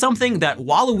 Name something that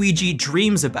Waluigi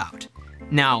dreams about.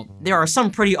 Now, there are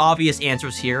some pretty obvious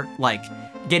answers here, like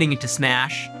getting into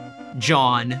Smash,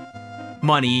 John,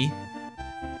 money,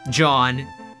 John,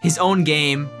 his own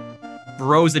game,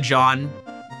 Rosa John,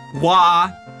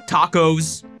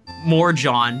 tacos, more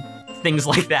John, things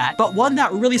like that. But one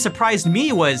that really surprised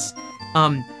me was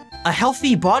a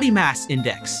healthy body mass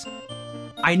index.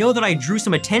 I know that I drew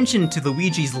some attention to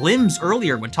Luigi's limbs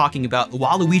earlier when talking about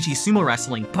Waluigi sumo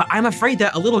wrestling, but I'm afraid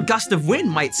that a little gust of wind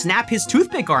might snap his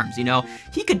toothpick arms, you know?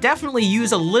 He could definitely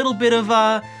use a little bit of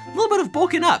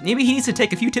bulking up. Maybe he needs to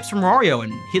take a few tips from Mario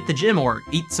and hit the gym or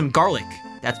eat some garlic.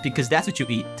 That's because that's what you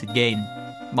eat to gain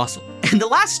muscle. And the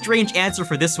last strange answer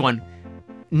for this one,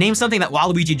 name something that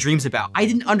Waluigi dreams about. I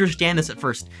didn't understand this at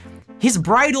first. His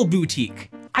bridal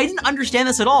boutique. I didn't understand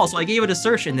this at all, so I gave it a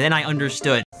search and then I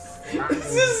understood.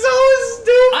 This is so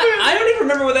stupid! I don't even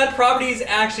remember what that property is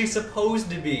actually supposed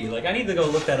to be. Like, I need to go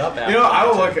look that up after. You know,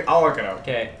 I'll look it up.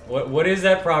 Okay, what is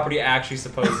that property actually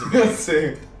supposed to be? Let's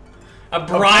see. A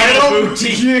bridal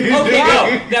boutique. Okay,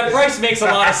 no, that price makes a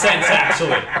lot of sense,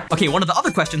 actually. Okay, one of the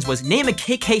other questions was name a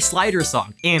KK Slider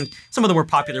song. And some of the more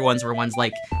popular ones were ones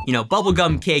like, you know,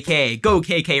 Bubblegum KK, Go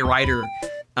KK Rider,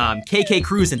 KK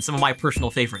Cruisin', some of my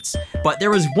personal favorites. But there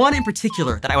was one in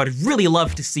particular that I would really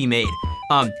love to see made.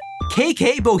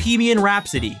 KK Bohemian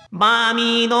Rhapsody.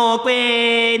 Mami no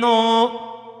kwe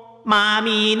no,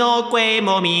 mami no kwe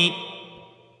momi,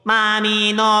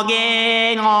 mami no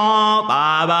ge no,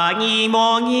 baba ni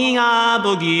mo ni ga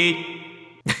bogi.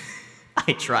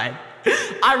 I tried.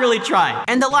 I really tried.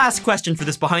 And the last question for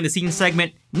this behind the scenes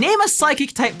segment, name a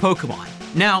psychic type Pokemon.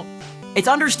 Now, it's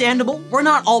understandable, we're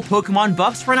not all Pokemon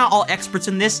buffs, we're not all experts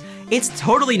in this. It's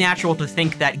totally natural to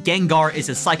think that Gengar is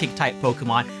a psychic type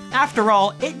Pokemon. After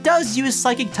all, it does use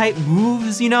psychic type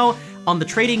moves, you know? On the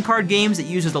trading card games, it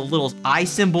uses a little eye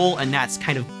symbol, and that's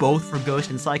kind of both for ghost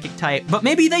and psychic type. But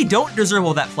maybe they don't deserve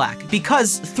all that flack,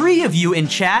 because 3 of you in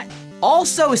chat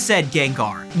also said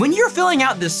Gengar. When you're filling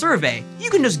out this survey, you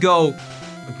can just go,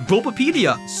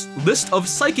 Bulbapedia, list of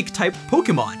psychic type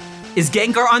Pokemon. Is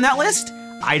Gengar on that list?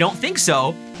 I don't think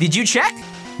so. Did you check?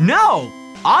 No,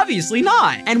 obviously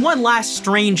not. And one last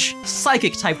strange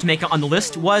psychic type to make it on the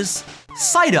list was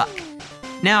Psyduck.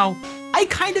 Now, I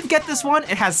kind of get this one.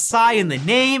 It has Psy in the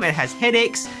name, it has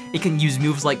headaches, it can use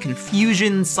moves like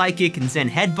Confusion, Psychic, and Zen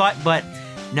Headbutt, but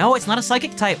no, it's not a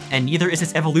psychic type, and neither is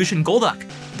its evolution Golduck.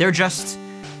 They're just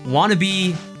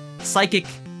wannabe psychic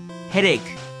headache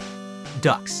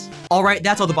ducks. All right,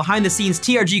 that's all the behind the scenes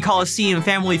TRG Colosseum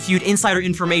Family Feud insider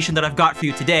information that I've got for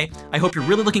you today. I hope you're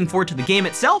really looking forward to the game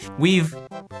itself. We've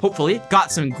hopefully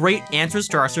got some great answers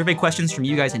to our survey questions from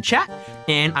you guys in chat,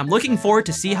 and I'm looking forward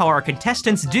to see how our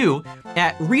contestants do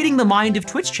at reading the mind of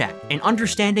Twitch chat and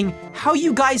understanding how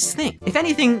you guys think. If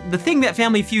anything, the thing that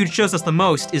Family Feud shows us the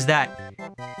most is that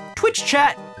Twitch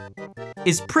chat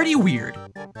is pretty weird.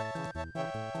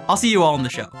 I'll see you all in the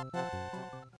show.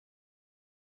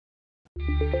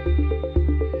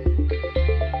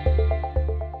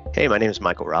 Hey, my name is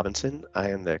Michael Robinson.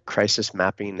 I am the Crisis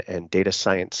Mapping and Data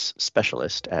Science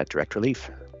Specialist at Direct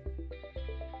Relief.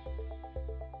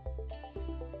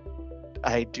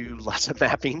 I do lots of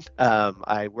mapping.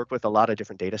 I work with a lot of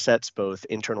different data sets, both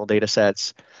internal data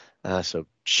sets, so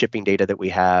shipping data that we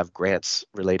have, grants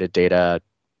related data,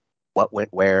 what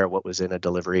went where, what was in a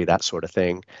delivery, that sort of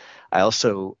thing. I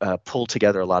also pull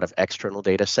together a lot of external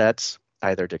data sets,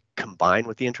 either to combine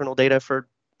with the internal data for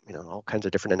all kinds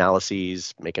of different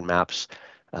analyses, making maps,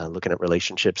 looking at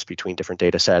relationships between different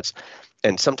data sets,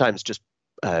 and sometimes just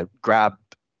grab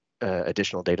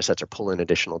additional data sets or pull in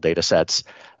additional data sets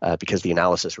because the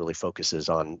analysis really focuses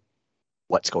on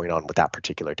what's going on with that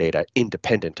particular data,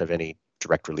 independent of any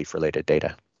direct relief related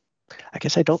data. I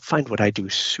guess I don't find what I do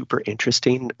super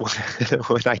interesting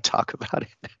when I talk about it.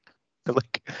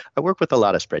 I work with a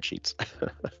lot of spreadsheets.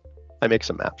 I make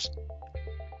some maps.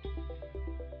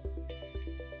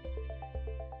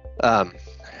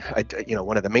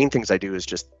 one of the main things I do is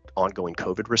just ongoing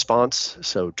COVID response.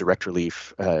 So Direct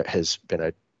Relief has been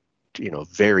a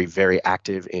very, very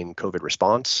active in COVID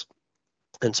response.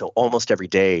 And so almost every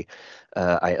day,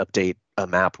 I update a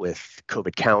map with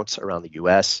COVID counts around the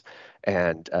US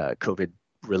and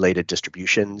COVID-related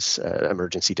distributions,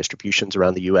 emergency distributions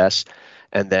around the US.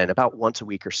 And then about once a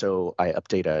week or so, I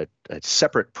update a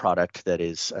separate product that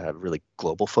is really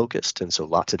global focused. And so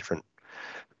lots of different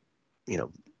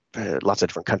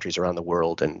countries around the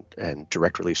world and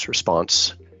direct release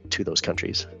response to those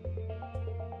countries.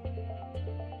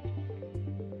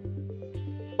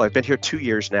 Well, I've been here 2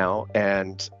 years now,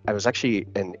 and I was actually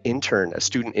a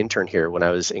student intern here when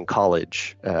I was in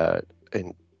college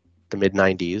in the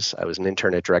mid-90s. I was an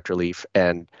intern at Direct Relief,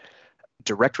 and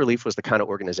Direct Relief was the kind of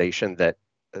organization that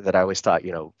I always thought,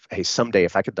 hey, someday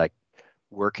if I could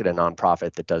work at a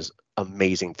nonprofit that does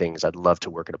amazing things, I'd love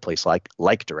to work at a place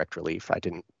like Direct Relief. I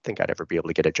didn't think I'd ever be able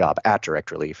to get a job at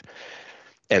Direct Relief.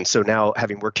 And so now,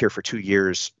 having worked here for 2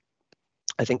 years,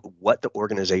 I think what the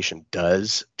organization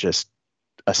does just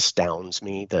astounds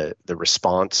me. The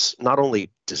response, not only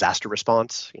disaster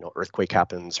response, earthquake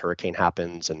happens, hurricane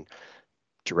happens, and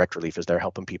Direct Relief is there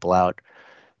helping people out,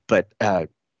 but a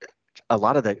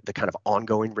lot of the kind of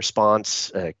ongoing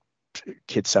response,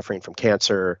 kids suffering from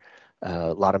cancer,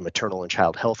 a lot of maternal and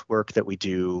child health work that we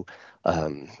do,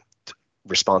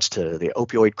 response to the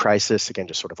opioid crisis, again,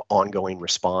 just sort of ongoing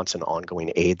response and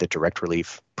ongoing aid that Direct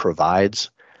Relief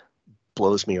provides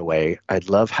blows me away. I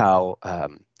love how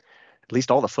at least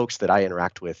all the folks that I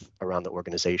interact with around the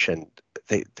organization,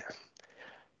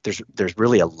 there's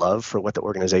really a love for what the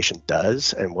organization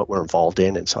does and what we're involved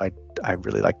in, and so I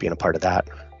really like being a part of that.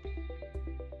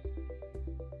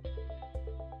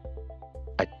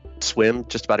 I swim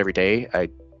just about every day. I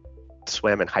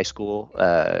swam in high school,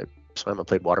 swam and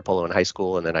played water polo in high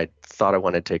school, and then I thought I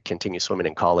wanted to continue swimming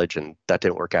in college, and that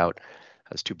didn't work out. I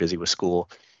was too busy with school,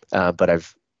 but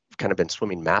I've kind of been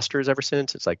swimming masters ever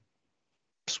since. It's like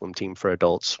swim team for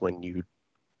adults when you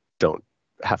don't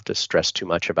have to stress too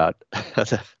much about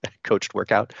the coached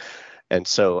workout. And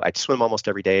so I swim almost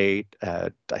every day.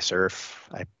 I surf.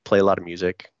 I play a lot of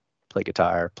music, play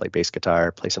guitar, play bass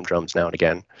guitar, play some drums now and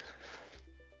again,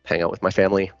 hang out with my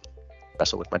family,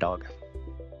 wrestle with my dog.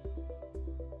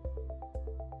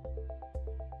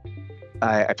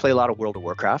 I play a lot of World of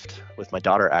Warcraft with my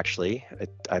daughter, actually.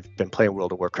 I've been playing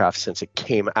World of Warcraft since it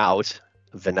came out,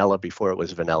 vanilla before it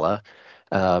was vanilla.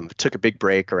 Took a big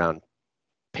break around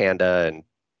Panda and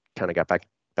kind of got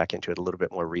back into it a little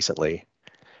bit more recently.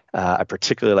 I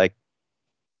particularly like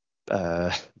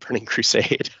Burning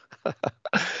Crusade.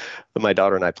 My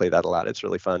daughter and I play that a lot. It's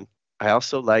really fun. I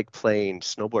also like playing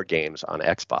snowboard games on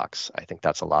Xbox. I think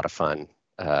that's a lot of fun.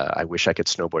 I wish I could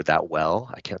snowboard that well.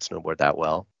 I can't snowboard that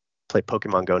well. Play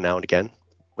Pokemon Go now and again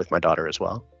with my daughter as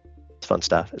well. It's fun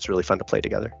stuff. It's really fun to play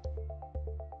together.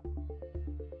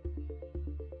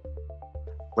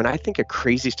 When I think of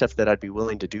crazy stuff that I'd be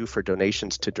willing to do for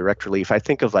donations to Direct Relief, I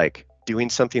think of doing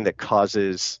something that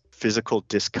causes physical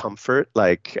discomfort.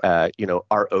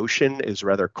 Our ocean is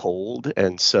rather cold,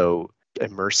 and so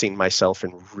immersing myself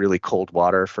in really cold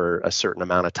water for a certain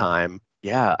amount of time.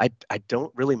 Yeah, I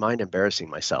don't really mind embarrassing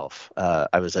myself.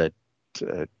 I was a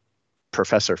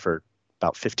professor for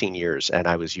about 15 years, and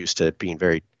I was used to being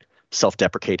very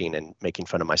self-deprecating and making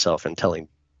fun of myself and telling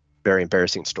very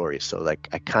embarrassing stories. So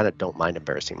I kind of don't mind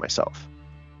embarrassing myself.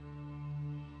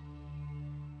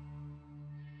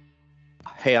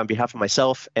 Hey, on behalf of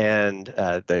myself and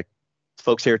the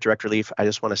folks here at Direct Relief, I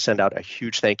just want to send out a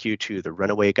huge thank you to the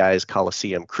Runaway Guys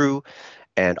Colosseum crew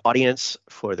and audience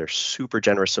for their super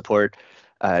generous support.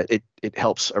 It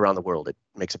helps around the world. It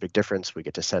makes a big difference. We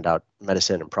get to send out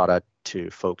medicine and product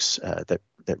to folks that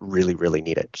really, really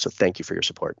need it. So thank you for your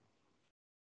support.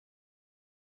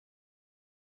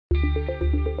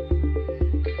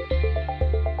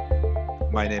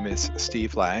 My name is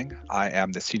Steve Lang. I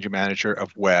am the Senior Manager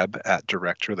of Web at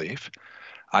Direct Relief.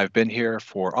 I've been here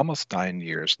for almost 9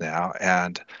 years now,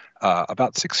 and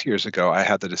about 6 years ago, I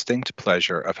had the distinct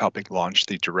pleasure of helping launch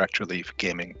the Direct Relief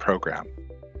gaming program.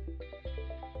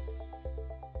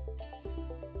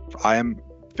 I am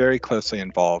very closely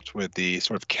involved with the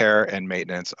sort of care and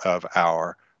maintenance of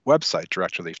our website,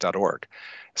 directrelief.org.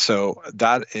 So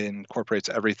that incorporates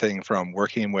everything from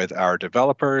working with our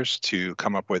developers to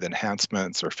come up with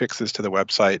enhancements or fixes to the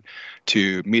website,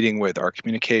 to meeting with our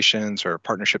communications or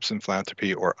partnerships in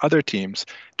philanthropy or other teams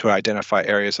to identify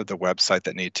areas of the website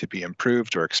that need to be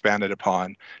improved or expanded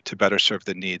upon to better serve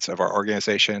the needs of our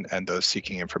organization and those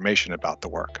seeking information about the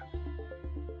work.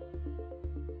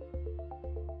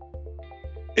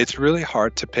 It's really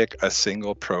hard to pick a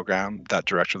single program that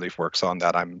Direct Relief works on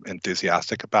that I'm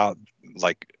enthusiastic about,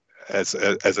 like as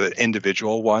an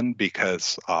individual one,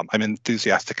 because I'm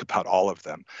enthusiastic about all of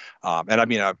them. And I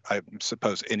mean, I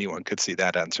suppose anyone could see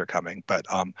that answer coming, but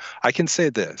I can say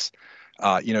this.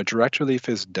 Direct Relief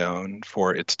is known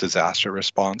for its disaster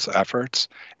response efforts,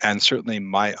 and certainly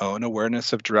my own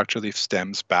awareness of Direct Relief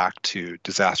stems back to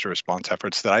disaster response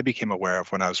efforts that I became aware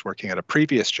of when I was working at a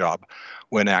previous job,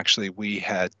 when actually we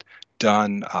had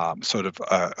done sort of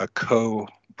a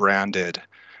co-branded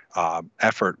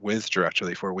effort with Direct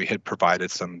Relief, where we had provided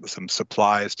some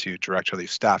supplies to Direct Relief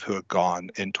staff who had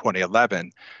gone in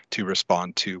 2011 to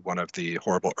respond to one of the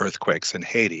horrible earthquakes in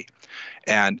Haiti.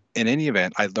 And in any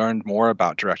event, I learned more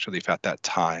about Direct Relief at that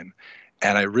time,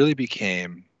 and I really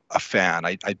became a fan.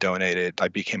 I donated. I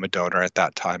became a donor at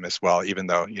that time as well, even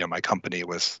though my company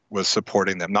was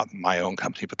supporting them. Not my own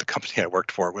company, but the company I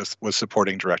worked for was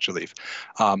supporting Direct Relief.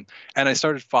 And I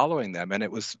started following them, and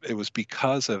it was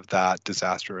because of that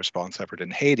disaster response effort in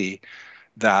Haiti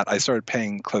that I started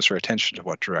paying closer attention to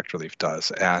what Direct Relief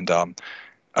does. And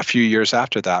a few years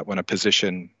after that, when a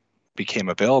position became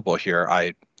available here,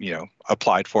 I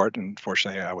applied for it, and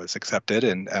fortunately I was accepted,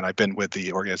 and I've been with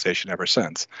the organization ever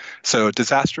since. So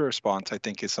disaster response, I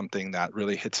think, is something that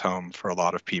really hits home for a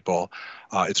lot of people.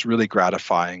 It's really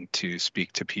gratifying to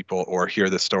speak to people or hear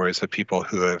the stories of people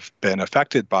who have been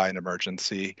affected by an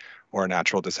emergency or a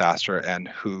natural disaster and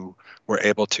who were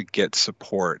able to get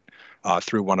support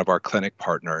through one of our clinic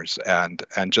partners and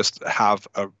just have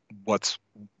what's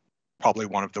probably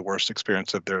one of the worst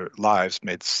experiences of their lives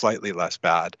made slightly less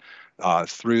bad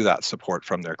through that support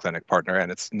from their clinic partner.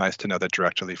 And it's nice to know that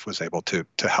Direct Relief was able to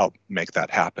help make that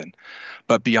happen.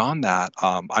 But beyond that,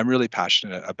 I'm really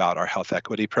passionate about our health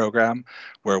equity program,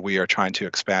 where we are trying to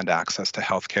expand access to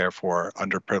healthcare for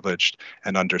underprivileged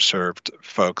and underserved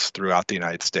folks throughout the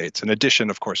United States, in addition,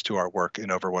 of course, to our work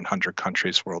in over 100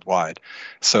 countries worldwide.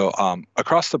 So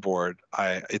across the board,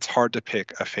 it's hard to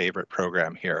pick a favorite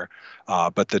program here,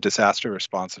 but the disaster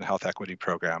response and health equity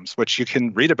programs, which you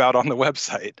can read about on the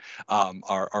website,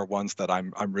 are ones that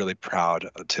I'm really proud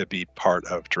to be part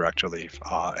of Direct Relief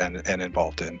and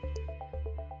involved in.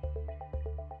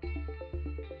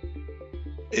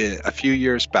 A few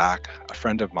years back, a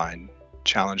friend of mine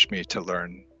challenged me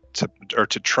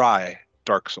to try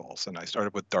Dark Souls, and I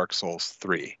started with Dark Souls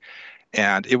 3.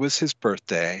 And it was his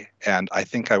birthday, and I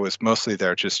think I was mostly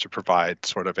there just to provide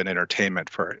sort of an entertainment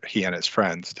for he and his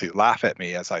friends to laugh at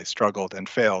me as I struggled and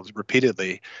failed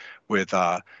repeatedly with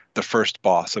the first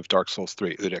boss of Dark Souls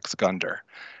 3, Udex Gundyr.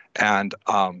 And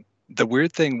the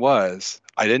weird thing was,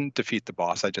 I didn't defeat the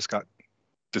boss. I just got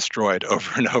destroyed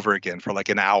over and over again for like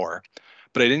an hour.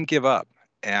 But I didn't give up.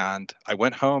 And I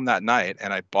went home that night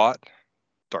and I bought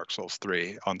Dark Souls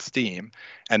 3 on Steam.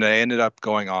 And I ended up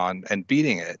going on and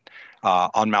beating it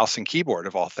on mouse and keyboard,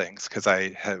 of all things, because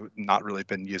I have not really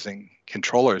been using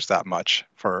controllers that much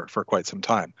for quite some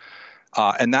time.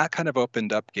 And that kind of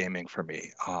opened up gaming for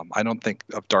me. I don't think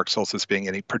of Dark Souls as being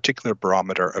any particular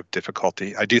barometer of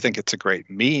difficulty. I do think it's a great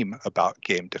meme about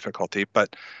game difficulty,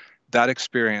 but that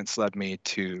experience led me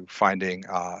to finding,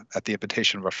 at the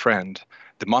invitation of a friend,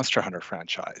 the Monster Hunter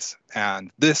franchise.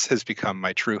 And this has become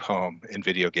my true home in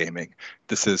video gaming.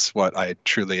 This is what I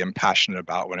truly am passionate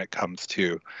about when it comes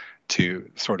to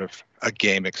sort of a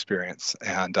game experience.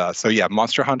 And so yeah,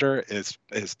 Monster Hunter is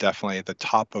definitely the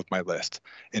top of my list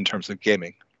in terms of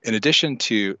gaming. In addition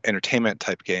to entertainment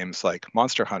type games like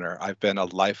Monster Hunter, I've been a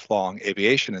lifelong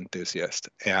aviation enthusiast,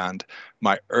 and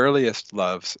my earliest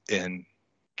loves in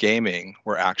gaming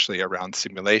were actually around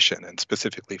simulation, and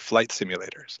specifically flight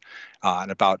simulators.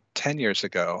 And about 10 years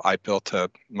ago, I built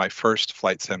my first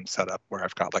flight sim setup where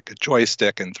I've got like a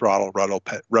joystick and throttle,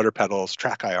 rudder pedals,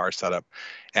 track IR setup.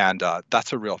 And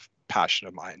that's a real passion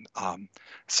of mine.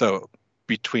 So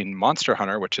between Monster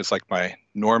Hunter, which is like my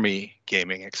normie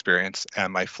gaming experience,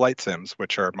 and my flight sims,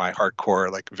 which are my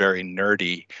hardcore, like very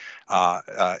nerdy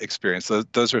experience,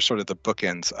 those are sort of the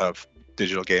bookends of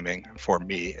digital gaming for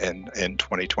me in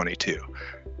 2022.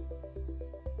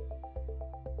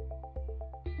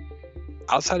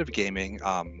 Outside of gaming,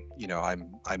 I'm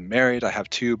married. I have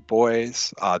 2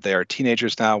 boys. They are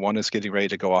teenagers now. One is getting ready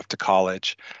to go off to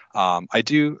college. I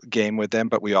do game with them,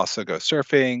 but we also go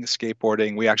surfing,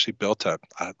 skateboarding. We actually built a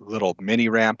little mini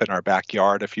ramp in our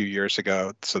backyard a few years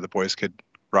ago so the boys could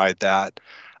ride that.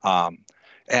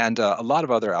 And a lot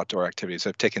of other outdoor activities.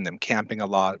 I've taken them camping a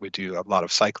lot. We do a lot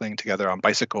of cycling together on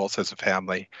bicycles as a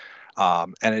family.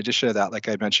 And in addition to that, like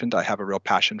I mentioned, I have a real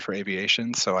passion for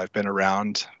aviation. So I've been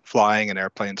around flying in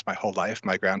airplanes my whole life.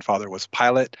 My grandfather was a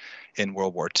pilot, in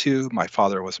World War II. My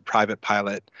father was a private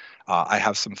pilot. I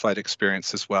have some flight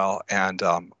experience as well. And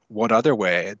one other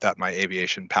way that my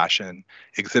aviation passion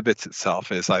exhibits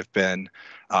itself is I've been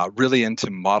really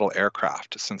into model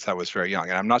aircraft since I was very young.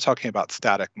 And I'm not talking about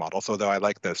static models, although I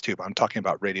like those too, but I'm talking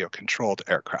about radio-controlled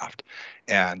aircraft.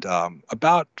 And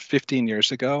about 15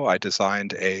 years ago, I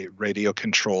designed a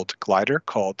radio-controlled glider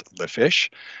called Lifish,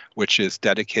 which is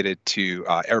dedicated to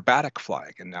aerobatic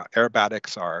flying. And now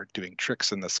aerobatics are doing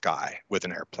tricks in the sky with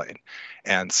an airplane.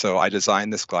 And so I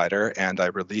designed this glider and I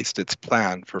released its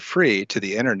plan for free to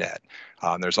the internet.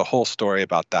 There's a whole story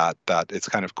about that it's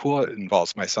kind of cool. It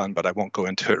involves my son, but I won't go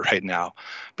into it right now.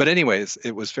 But anyways,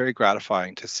 it was very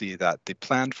gratifying to see that the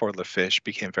plan for Lifish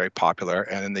became very popular.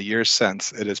 And in the years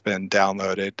since, it has been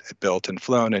downloaded, built, and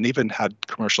flown, and even had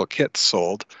commercial kits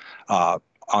sold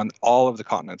on all of the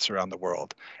continents around the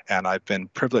world. And I've been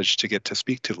privileged to get to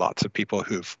speak to lots of people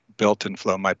who've built and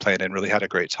flown my plane and really had a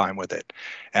great time with it.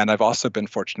 And I've also been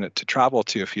fortunate to travel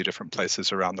to a few different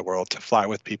places around the world to fly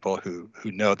with people who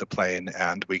know the plane,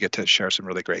 and we get to share some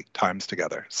really great times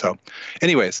together. So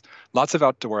anyways, lots of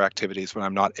outdoor activities when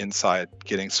I'm not inside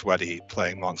getting sweaty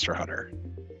playing Monster Hunter.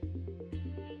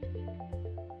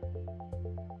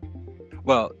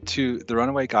 Well, to the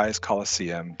Runaway Guys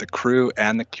Colosseum, the crew,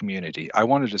 and the community, I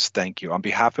want to just thank you on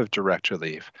behalf of Direct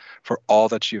Relief for all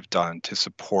that you've done to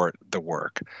support the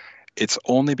work. It's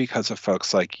only because of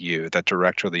folks like you that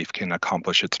Direct Relief can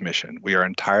accomplish its mission. We are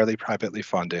entirely privately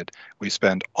funded. We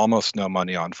spend almost no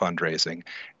money on fundraising.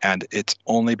 And it's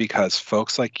only because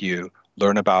folks like you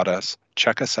learn about us,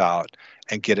 check us out,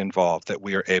 and get involved that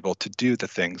we are able to do the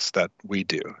things that we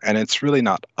do. And it's really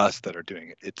not us that are doing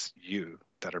it. It's you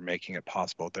that are making it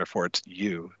possible. Therefore, it's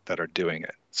you that are doing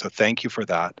it. So thank you for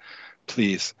that.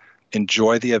 Please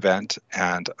enjoy the event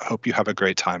and hope you have a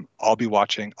great time. I'll be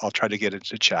watching. I'll try to get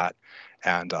into chat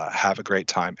and have a great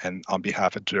time. And on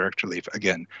behalf of Direct Relief,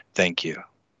 again, thank you.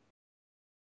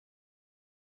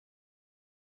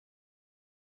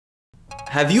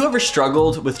 Have you ever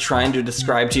struggled with trying to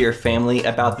describe to your family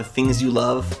about the things you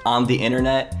love on the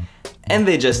internet and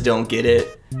they just don't get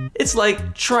it? It's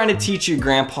like trying to teach your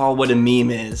grandpa what a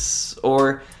meme is,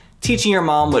 or teaching your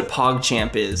mom what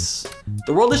PogChamp is.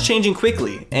 The world is changing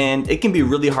quickly, and it can be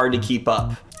really hard to keep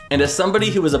up. And as somebody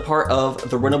who was a part of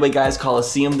the Runaway Guys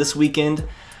Colosseum this weekend,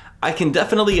 I can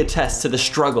definitely attest to the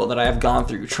struggle that I have gone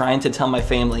through trying to tell my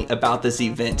family about this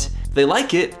event. They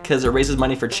like it because it raises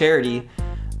money for charity,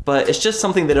 but it's just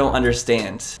something they don't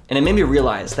understand. And it made me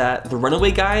realize that the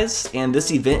Runaway Guys and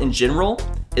this event in general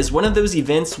is one of those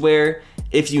events where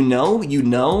if you know, you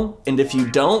know, and if you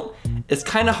don't, it's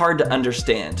kind of hard to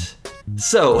understand.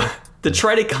 So, to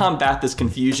try to combat this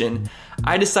confusion,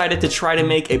 I decided to try to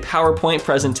make a PowerPoint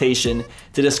presentation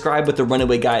to describe what the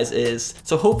Runaway Guys is,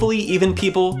 so hopefully even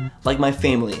people like my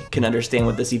family can understand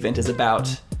what this event is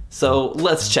about. So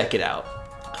let's check it out.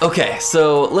 Okay,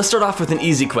 so let's start off with an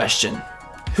easy question.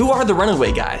 Who are the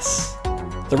Runaway Guys?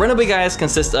 The Runaway Guys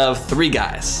consist of 3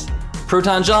 guys: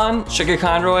 Proton John,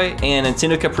 Chuggaaconroy, and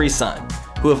NintendoCapriSun,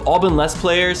 who have all been Let's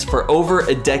Players for over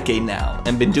a decade now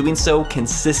and been doing so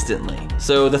consistently.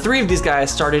 So the 3 of these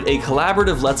guys started a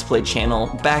collaborative Let's Play channel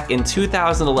back in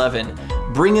 2011,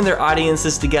 bringing their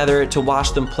audiences together to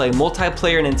watch them play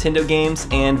multiplayer Nintendo games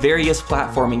and various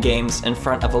platforming games in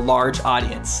front of a large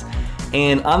audience.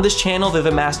 And on this channel, they've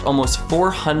amassed almost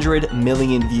 400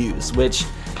 million views, which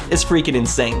is freaking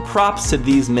insane. Props to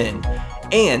these men.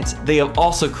 And they have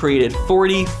also created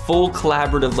 40 full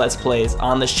collaborative Let's Plays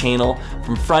on this channel,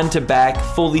 from front to back,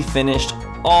 fully finished,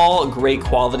 all great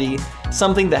quality,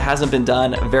 something that hasn't been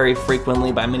done very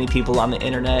frequently by many people on the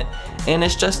internet, and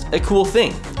it's just a cool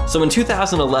thing. So in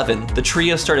 2011, the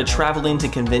trio started traveling to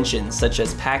conventions such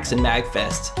as PAX and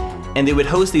MagFest, and they would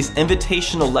host these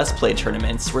invitational Let's Play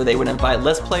tournaments where they would invite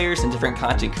Let's Players and different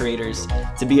content creators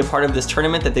to be a part of this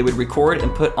tournament that they would record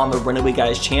and put on the Runaway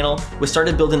Guys channel, which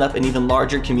started building up an even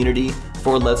larger community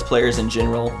for Let's Players in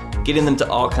general, getting them to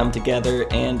all come together,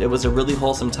 and it was a really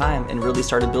wholesome time and really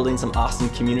started building some awesome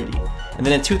community. And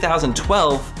then in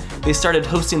 2012, they started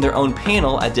hosting their own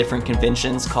panel at different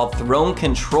conventions called Throne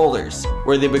Controllers,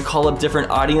 where they would call up different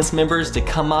audience members to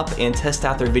come up and test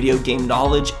out their video game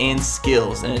knowledge and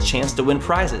skills, and a chance to win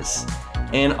prizes.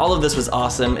 And all of this was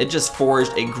awesome. It just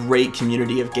forged a great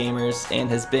community of gamers and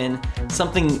has been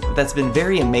something that's been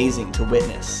very amazing to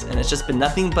witness. And it's just been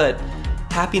nothing but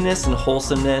happiness and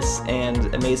wholesomeness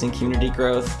and amazing community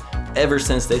growth ever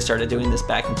since they started doing this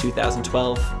back in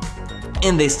 2012.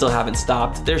 And they still haven't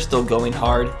stopped. They're still going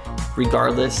hard,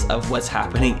 regardless of what's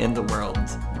happening in the world.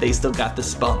 They still got the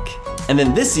spunk. And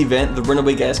then this event, the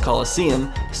Runaway Guys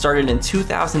Colosseum, started in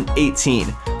 2018,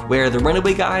 where the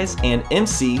Runaway Guys and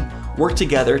MC worked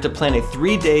together to plan a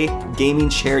 3-day gaming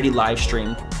charity live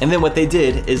stream. And then what they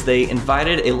did is they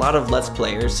invited a lot of Let's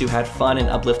Players who had fun and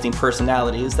uplifting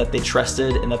personalities that they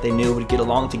trusted and that they knew would get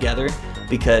along together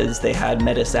because they had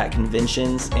met us at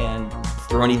conventions and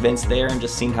thrown events there and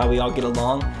just seen how we all get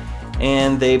along.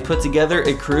 And they put together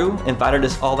a crew, invited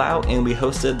us all out, and we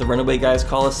hosted the Runaway Guys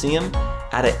Colosseum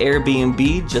at an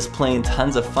Airbnb, just playing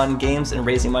tons of fun games and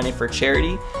raising money for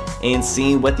charity and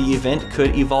seeing what the event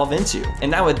could evolve into. And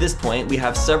now at this point, we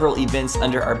have several events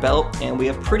under our belt and we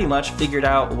have pretty much figured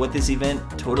out what this event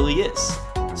totally is.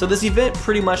 So this event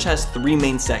pretty much has 3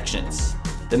 main sections.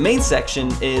 The main section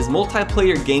is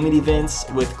multiplayer gaming events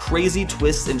with crazy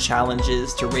twists and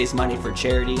challenges to raise money for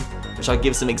charity, which I'll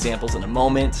give some examples in a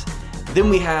moment. Then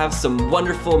we have some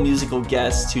wonderful musical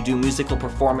guests who do musical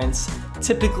performance,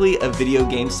 typically of video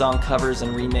game song covers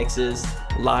and remixes,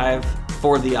 live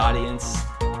for the audience.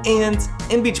 And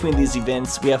in between these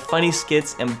events, we have funny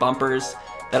skits and bumpers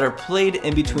that are played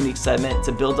in between each segment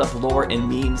to build up lore and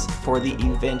memes for the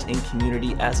event and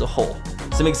community as a whole.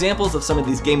 Some examples of some of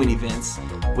these gaming events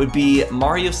would be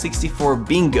Mario 64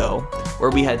 Bingo, where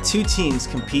we had 2 teams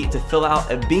compete to fill out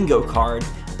a bingo card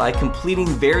by completing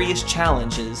various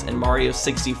challenges in Mario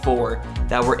 64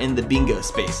 that were in the bingo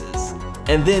spaces.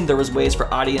 And then there was ways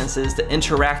for audiences to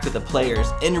interact with the players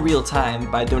in real time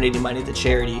by donating money to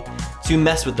charity, to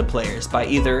mess with the players by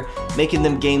either making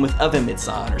them game with oven mitts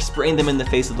on, or spraying them in the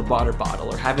face with a water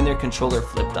bottle, or having their controller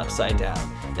flipped upside down,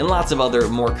 and lots of other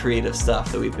more creative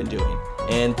stuff that we've been doing.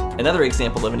 And another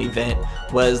example of an event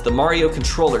was the Mario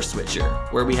controller switcher,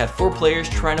 where we had 4 players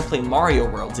trying to play Mario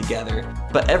World together,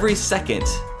 but every second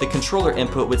the controller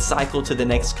input would cycle to the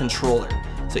next controller.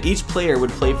 So each player would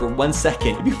play for 1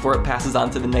 second before it passes on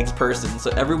to the next person.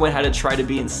 So everyone had to try to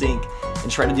be in sync and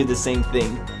try to do the same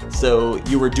thing, so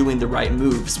you were doing the right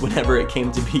moves whenever it came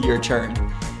to be your turn.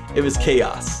 It was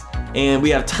chaos. And we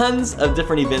have tons of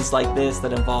different events like this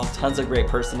that involve tons of great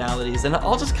personalities, and it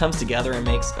all just comes together and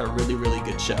makes a really, really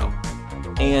good show.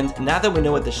 And now that we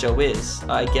know what the show is,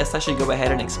 I guess I should go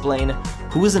ahead and explain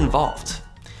who is involved.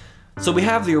 So we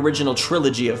have the original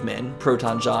trilogy of men,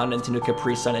 Proton John,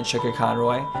 NintendoCapriSun, and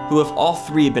Chuggaaconroy, who have all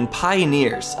 3 been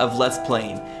pioneers of Let's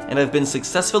Playing, and have been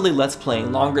successfully Let's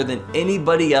Playing longer than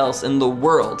anybody else in the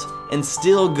world, and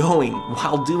still going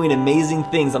while doing amazing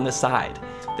things on the side.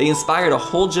 They inspired a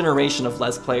whole generation of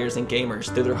Let's Players and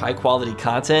gamers through their high quality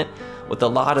content, with a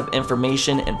lot of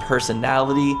information and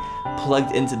personality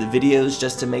plugged into the videos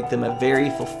just to make them a very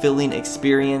fulfilling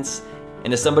experience.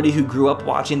 And as somebody who grew up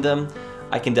watching them,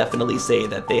 I can definitely say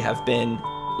that they have been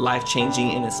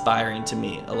life-changing and inspiring to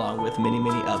me, along with many,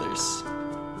 many others.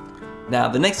 Now,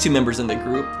 the next 2 members in the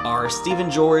group are Stephen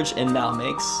George and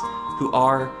MalMakes, who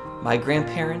are my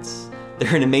grandparents.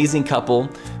 They're an amazing couple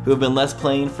who have been Let's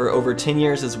Playing for over 10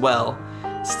 years as well.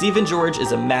 Stephen George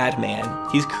is a madman.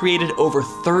 He's created over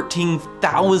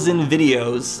 13,000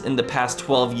 videos in the past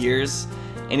 12 years,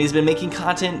 and he's been making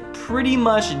content pretty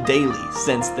much daily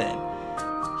since then.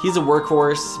 He's a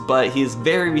workhorse, but he is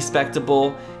very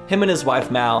respectable. Him and his wife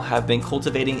Mal have been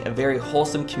cultivating a very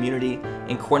wholesome community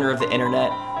and corner of the internet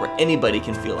where anybody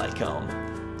can feel like home.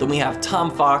 Then we have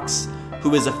TomFawkes,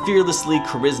 who is a fearlessly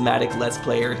charismatic Let's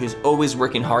Player who's always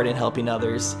working hard and helping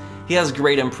others. He has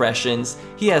great impressions,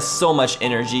 he has so much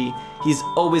energy, he's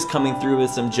always coming through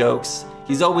with some jokes,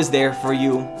 he's always there for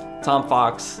you.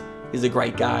 TomFawkes, he's a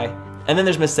great guy. And then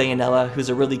there's Miss Sayanella, who's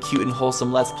a really cute and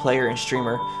wholesome Let's Player and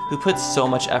streamer who puts so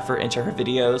much effort into her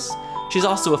videos. She's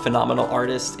also a phenomenal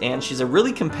artist, and she's a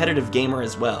really competitive gamer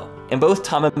as well. And both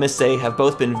Tom and Miss Say have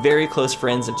both been very close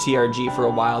friends of TRG for a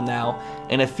while now,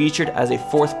 and have featured as a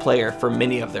 4th player for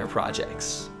many of their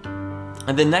projects.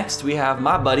 And then next we have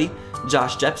my buddy,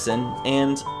 Josh Jepson,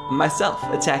 and myself,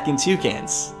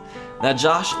 AttackingTucans. Now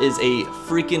Josh is a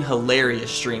freaking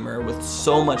hilarious streamer with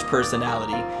so much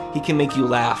personality. He can make you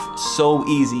laugh so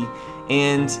easy,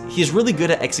 and he's really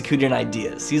good at executing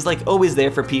ideas. He's like always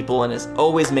there for people and is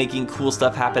always making cool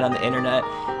stuff happen on the internet.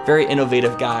 Very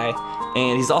innovative guy,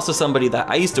 and he's also somebody that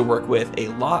I used to work with a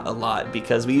lot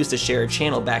because we used to share a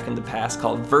channel back in the past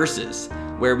called Versus,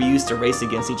 where we used to race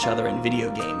against each other in video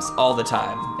games all the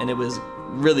time, and it was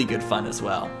really good fun as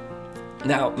well.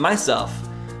 Now myself,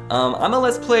 I'm a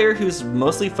Let's Player who's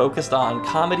mostly focused on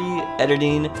comedy,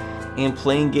 editing, and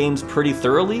playing games pretty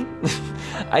thoroughly.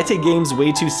 I take games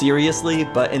way too seriously,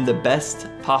 but in the best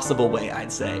possible way,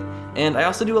 I'd say. And I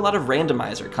also do a lot of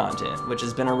randomizer content, which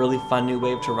has been a really fun new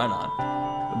wave to run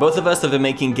on. Both of us have been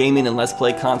making gaming and Let's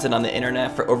Play content on the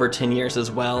internet for over 10 years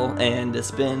as well, and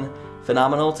it's been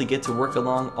phenomenal to get to work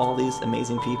along all these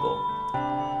amazing people.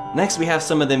 Next, we have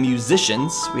some of the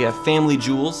musicians. We have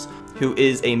FamilyJules, who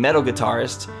is a metal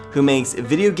guitarist who makes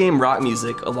video game rock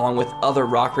music along with other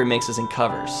rock remixes and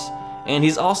covers. And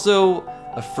he's also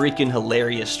a freaking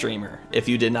hilarious streamer, if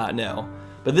you did not know.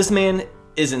 But this man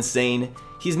is insane.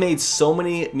 He's made so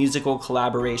many musical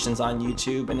collaborations on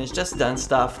YouTube and has just done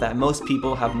stuff that most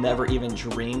people have never even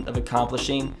dreamed of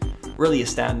accomplishing. Really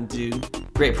astounding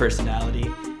dude, great personality.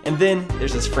 And then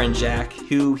there's his friend Jack,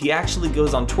 who he actually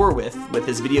goes on tour with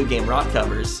his video game rock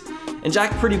covers. And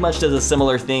Jack pretty much does a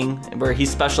similar thing where he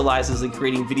specializes in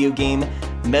creating video game,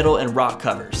 metal, and rock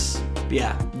covers. But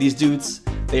yeah, these dudes,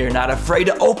 they are not afraid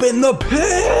to open the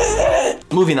pit!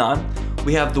 Moving on,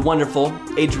 we have the wonderful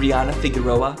Adriana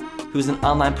Figueroa, who's an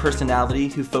online personality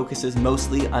who focuses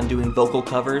mostly on doing vocal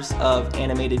covers of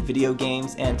animated video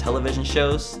games and television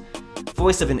shows.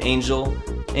 Voice of an angel,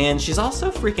 and she's also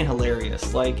freaking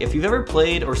hilarious. Like, if you've ever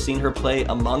played or seen her play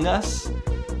Among Us,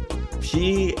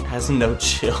 she has no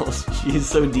chills. She's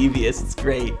so devious, it's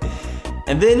great.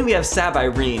 And then we have Sab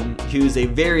Irene, who's a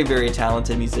very, very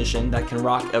talented musician that can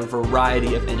rock a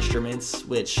variety of instruments,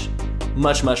 which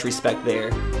much respect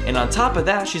there. And on top of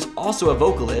that, she's also a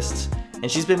vocalist, and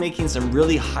she's been making some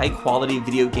really high quality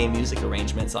video game music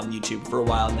arrangements on YouTube for a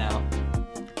while now.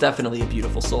 Definitely a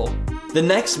beautiful soul. Then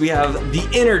next we have the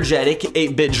energetic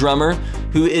 8-bit drummer,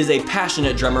 who is a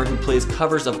passionate drummer who plays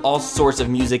covers of all sorts of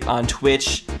music on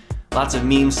Twitch. Lots of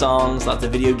meme songs, lots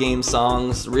of video game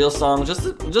songs, real songs,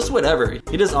 just whatever.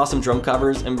 He does awesome drum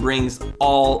covers and brings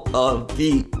all of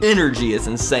the energy. It's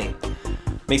insane.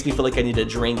 Makes me feel like I need to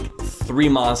drink 3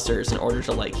 monsters in order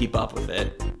to like keep up with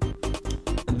it.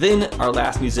 Then our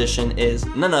last musician is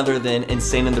none other than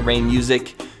Insane in the Rain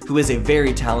Music, who is a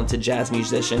very talented jazz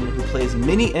musician who plays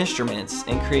many instruments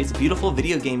and creates beautiful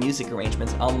video game music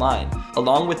arrangements online,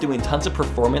 along with doing tons of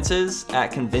performances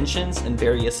at conventions and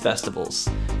various festivals.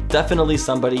 Definitely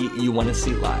somebody you want to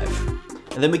see live.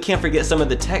 And then we can't forget some of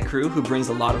the tech crew who brings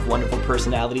a lot of wonderful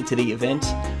personality to the event.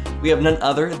 We have none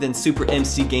other than Super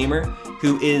MC Gamer,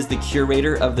 who is the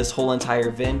curator of this whole entire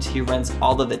event. He runs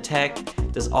all of the tech,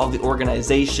 does all the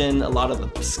organization, a lot of the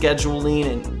scheduling,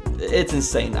 and it's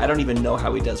insane. I don't even know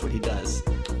how he does what he does.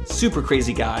 Super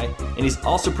crazy guy, and he's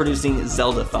also producing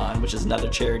Zeldathon, which is another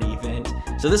charity event.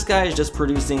 So this guy is just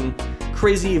producing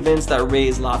crazy events that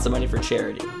raise lots of money for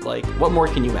charity. Like, what more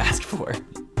can you ask for?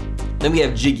 Then we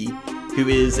have Jyggy, who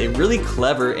is a really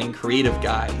clever and creative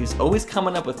guy who's always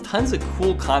coming up with tons of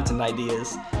cool content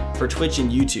ideas for Twitch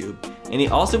and YouTube, and he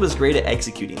also is great at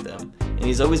executing them. And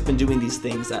he's always been doing these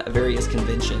things at various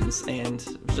conventions, and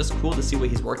it's just cool to see what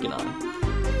he's working on.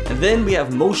 And then we have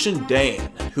MotionDan,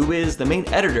 who is the main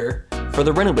editor for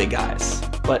the Runaway guys,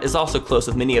 but is also close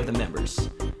with many of the members.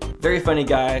 Very funny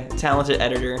guy, talented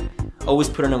editor, always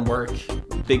putting in work,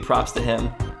 big props to him.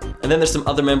 And then there's some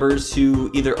other members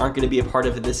who either aren't going to be a part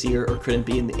of it this year or couldn't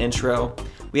be in the intro.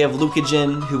 We have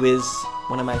Lucahjin, who is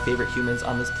one of my favorite humans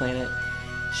on this planet.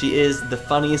 She is the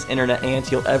funniest internet aunt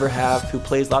you'll ever have, who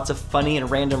plays lots of funny and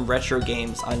random retro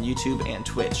games on YouTube and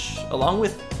Twitch, along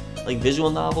with like visual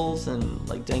novels and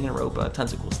like Danganronpa,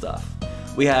 tons of cool stuff.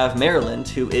 We have Maryland,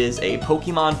 who is a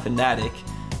Pokemon fanatic,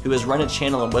 who has run a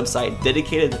channel and website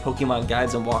dedicated to Pokemon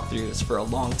guides and walkthroughs for a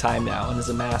long time now and has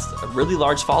amassed a really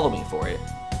large following for it.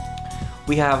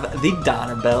 We have the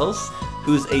Dona'tor,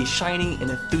 who's a shiny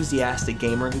and enthusiastic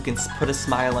gamer who can put a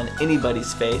smile on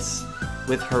anybody's face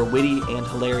with her witty and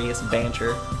hilarious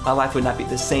banter. My life would not be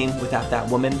the same without that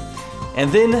woman.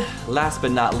 And then, last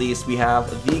but not least, we have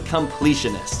the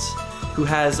Completionist, who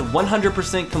has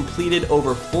 100% completed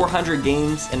over 400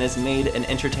 games and has made an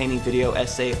entertaining video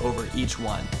essay over each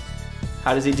one.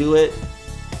 How does he do it?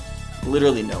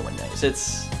 Literally no one knows.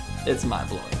 It's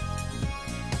mind-blowing.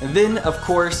 And then, of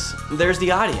course, there's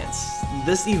the audience.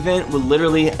 This event would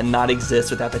literally not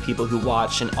exist without the people who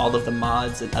watch and all of the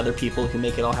mods and other people who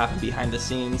make it all happen behind the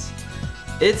scenes.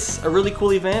 It's a really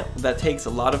cool event that takes a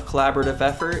lot of collaborative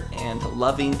effort and a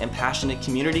loving and passionate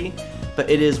community, but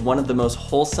it is one of the most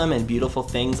wholesome and beautiful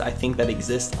things I think that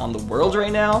exists on the world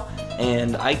right now,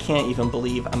 and I can't even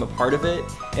believe I'm a part of it,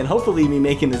 and hopefully me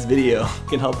making this video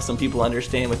can help some people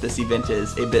understand what this event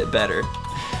is a bit better.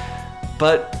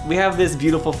 But we have this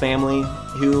beautiful family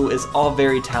who is all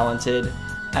very talented.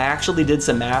 I actually did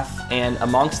some math, and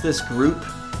amongst this group,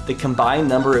 the combined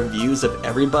number of views of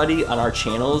everybody on our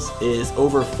channels is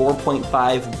over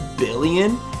 4.5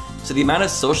 billion. So the amount of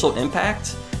social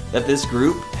impact that this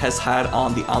group has had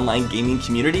on the online gaming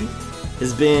community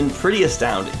has been pretty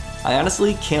astounding. I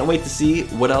honestly can't wait to see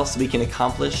what else we can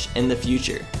accomplish in the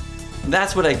future.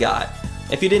 That's what I got.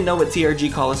 If you didn't know what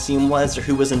TRG Colosseum was or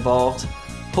who was involved,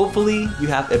 hopefully you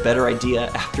have a better idea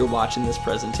after watching this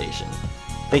presentation.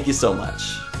 Thank you so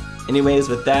much. Anyways,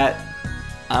 with that,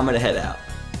 I'm gonna head out.